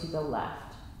over to the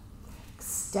left.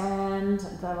 Extend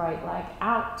the right leg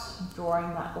out,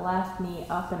 drawing that left knee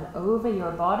up and over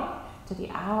your body to the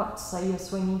out, so you're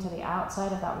swinging to the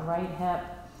outside of that right hip.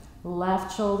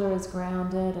 Left shoulder is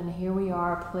grounded, and here we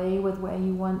are. Play with where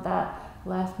you want that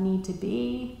left knee to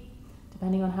be,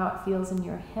 depending on how it feels in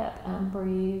your hip, and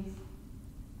breathe.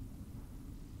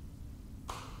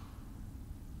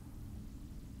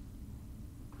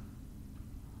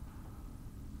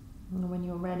 And when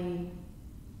you're ready,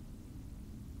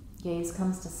 gaze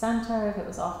comes to center. If it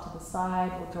was off to the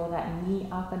side, we'll draw that knee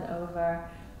up and over.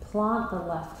 Plant the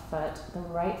left foot, the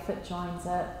right foot joins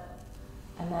it,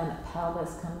 and then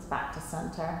pelvis comes back to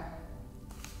center.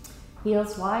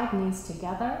 Heels wide, knees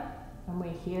together, and we're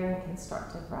here in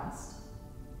constructive rest.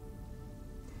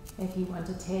 If you want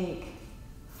to take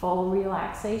full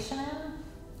relaxation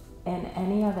in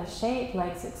any other shape,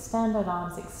 legs extended,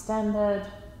 arms extended,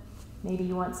 maybe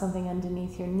you want something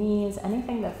underneath your knees,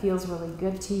 anything that feels really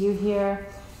good to you here.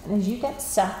 And as you get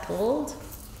settled,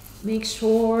 make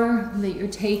sure that you're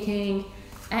taking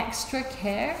extra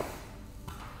care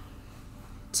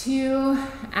to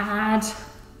add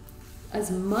as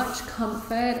much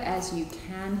comfort as you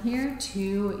can here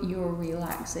to your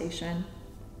relaxation.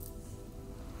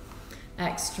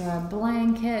 Extra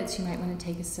blankets, you might want to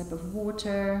take a sip of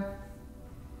water.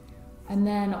 And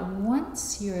then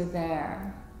once you're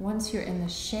there, once you're in the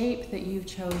shape that you've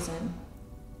chosen,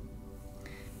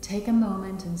 take a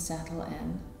moment and settle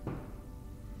in.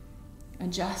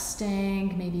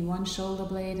 Adjusting maybe one shoulder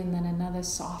blade and then another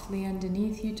softly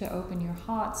underneath you to open your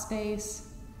heart space.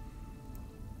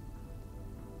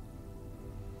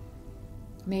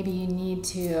 Maybe you need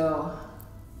to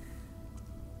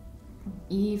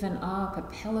even up a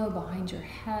pillow behind your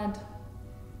head,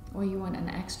 or you want an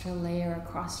extra layer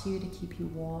across you to keep you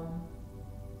warm.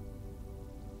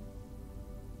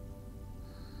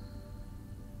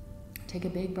 Take a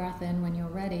big breath in when you're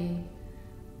ready,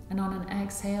 and on an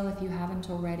exhale, if you haven't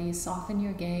already, soften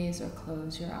your gaze or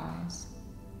close your eyes.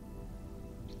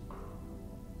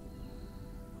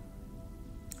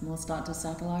 And we'll start to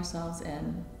settle ourselves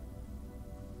in.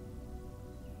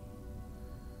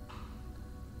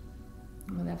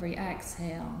 With every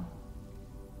exhale,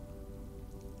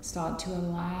 start to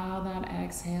allow that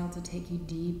exhale to take you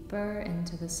deeper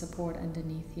into the support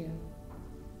underneath you.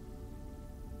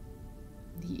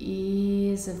 The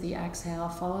ease of the exhale,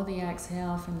 follow the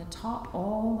exhale from the top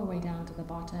all the way down to the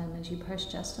bottom as you push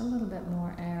just a little bit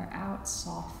more air out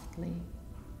softly.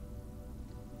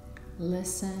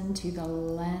 Listen to the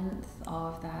length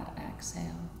of that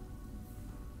exhale.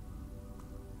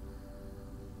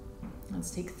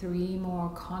 Let's take 3 more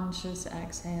conscious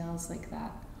exhales like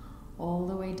that, all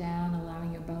the way down,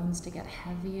 allowing your bones to get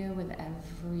heavier with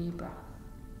every breath.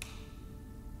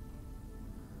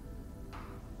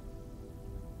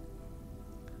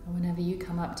 And whenever you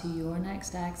come up to your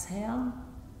next exhale,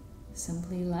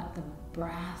 simply let the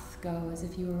breath go as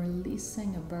if you were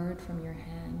releasing a bird from your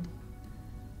hand.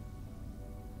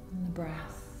 And the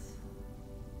breath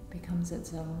becomes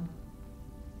its own.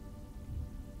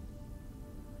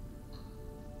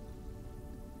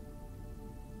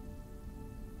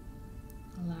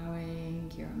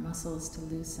 Allowing your muscles to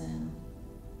loosen,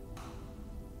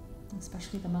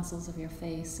 especially the muscles of your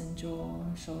face and jaw.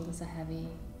 Shoulders are heavy.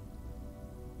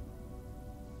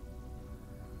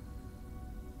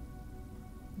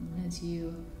 And as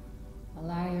you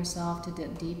allow yourself to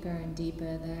dip deeper and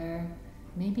deeper, there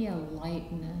may be a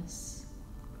lightness,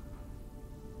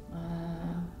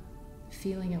 a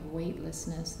feeling of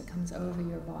weightlessness that comes over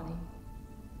your body.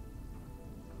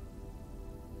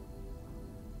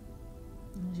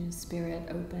 As your spirit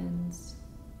opens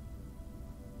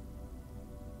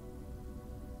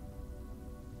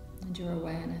and your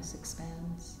awareness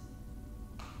expands.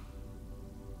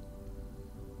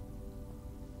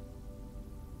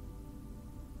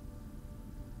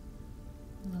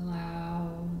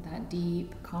 Allow that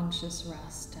deep conscious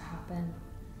rest to happen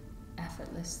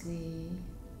effortlessly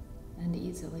and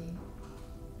easily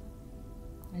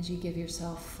as you give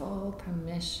yourself full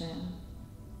permission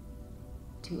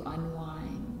to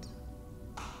unwind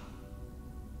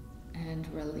and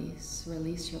release.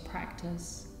 Release your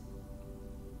practice.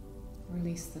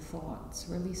 Release the thoughts.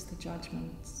 Release the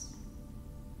judgments.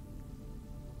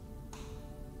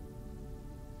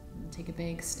 And take a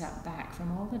big step back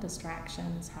from all the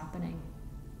distractions happening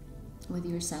with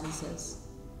your senses.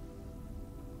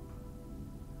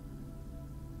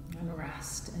 And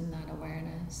rest in that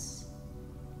awareness.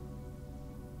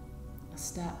 A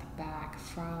step back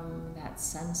from that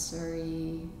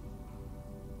sensory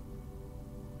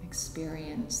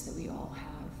experience that we all have.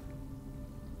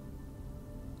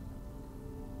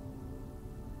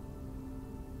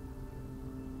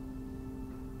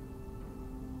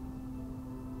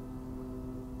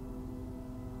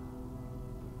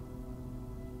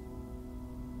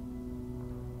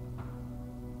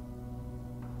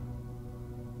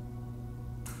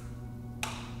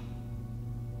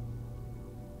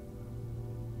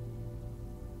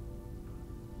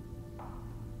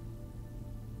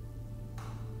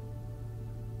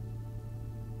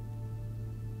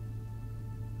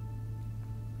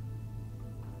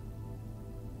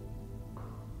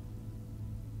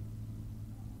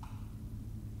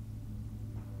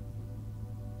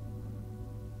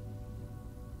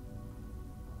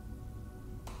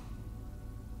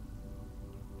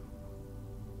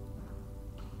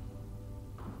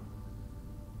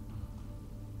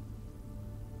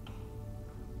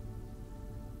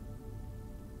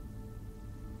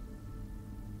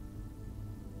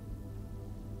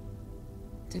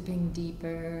 Dipping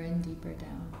deeper and deeper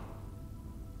down.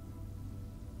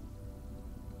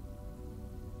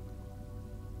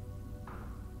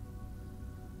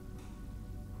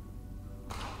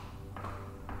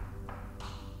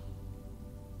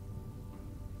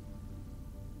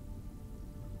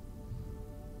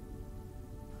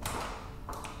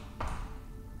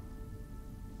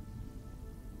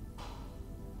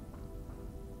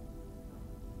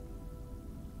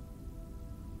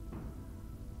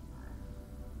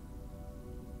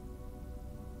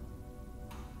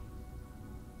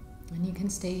 And you can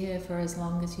stay here for as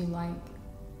long as you like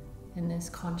in this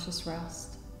conscious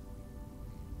rest.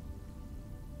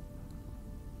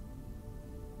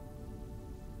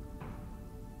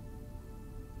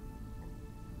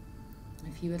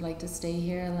 If you would like to stay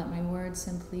here, let my words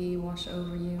simply wash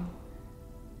over you,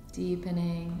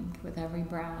 deepening with every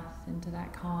breath into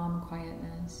that calm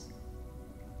quietness.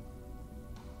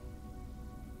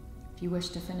 If you wish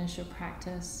to finish your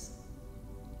practice,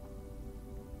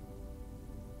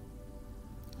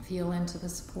 feel into the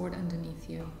support underneath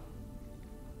you.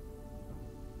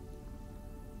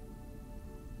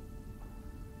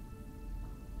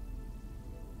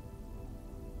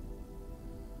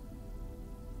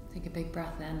 Take a big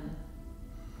breath in.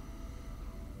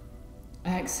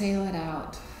 Exhale it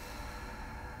out.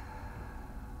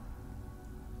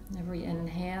 Every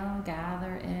inhale,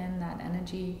 gather in that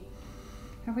energy.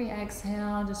 Every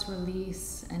exhale, just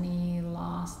release any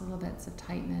lost little bits of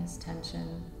tightness,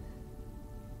 tension.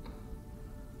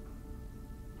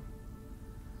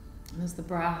 And as the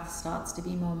breath starts to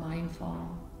be more mindful,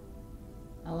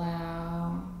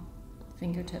 allow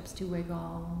fingertips to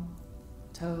wiggle,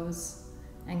 toes,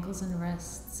 ankles and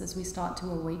wrists as we start to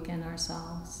awaken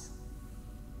ourselves.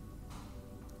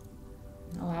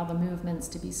 Allow the movements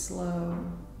to be slow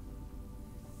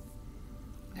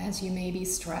as you maybe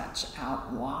stretch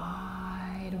out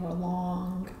wide or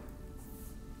long.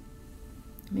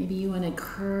 Maybe you want to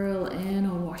curl in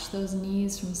or wash those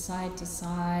knees from side to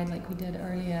side like we did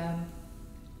earlier.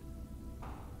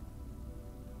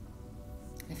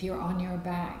 If you're on your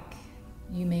back,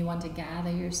 you may want to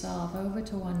gather yourself over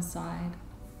to one side,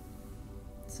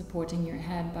 supporting your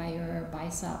head by your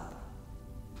bicep.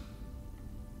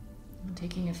 And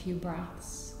taking a few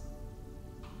breaths.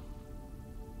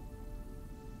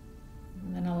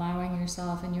 And then allowing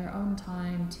yourself in your own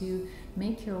time to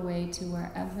make your way to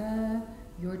wherever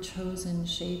your chosen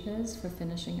shape is for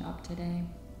finishing up today.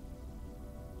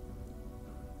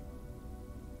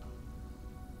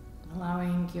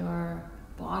 Allowing your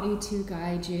body to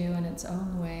guide you in its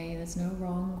own way. There's no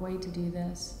wrong way to do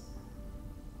this.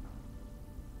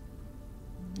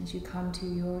 As you come to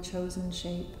your chosen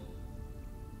shape,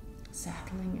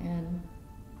 settling in,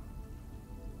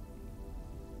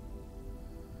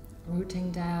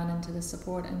 rooting down into the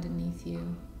support underneath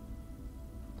you,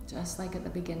 just like at the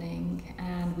beginning,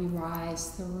 and we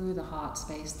rise through the heart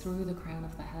space, through the crown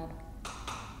of the head.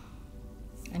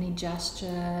 Any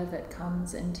gesture that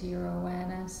comes into your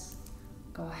awareness,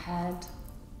 go ahead.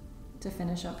 To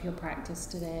finish up your practice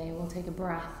today, we'll take a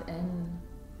breath in.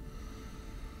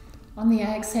 On the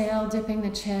exhale, dipping the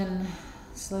chin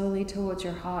slowly towards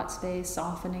your heart space,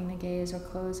 softening the gaze or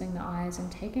closing the eyes,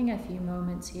 and taking a few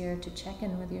moments here to check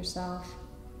in with yourself.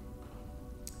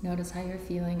 Notice how you're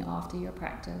feeling after your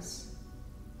practice.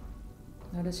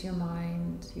 Notice your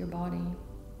mind, your body,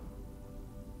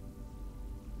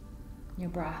 your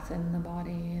breath in the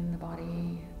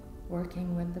body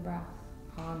working with the breath,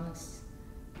 harmless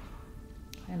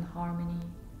and harmony.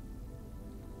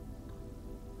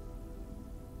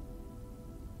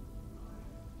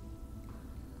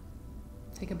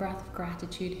 Take a breath of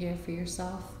gratitude here for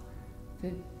yourself,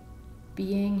 for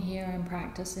being here and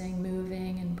practicing,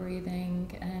 moving and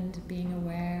breathing and being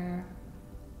aware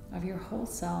of your whole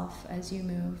self as you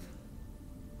move.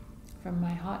 From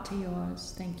my heart to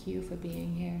yours, thank you for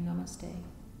being here. Namaste.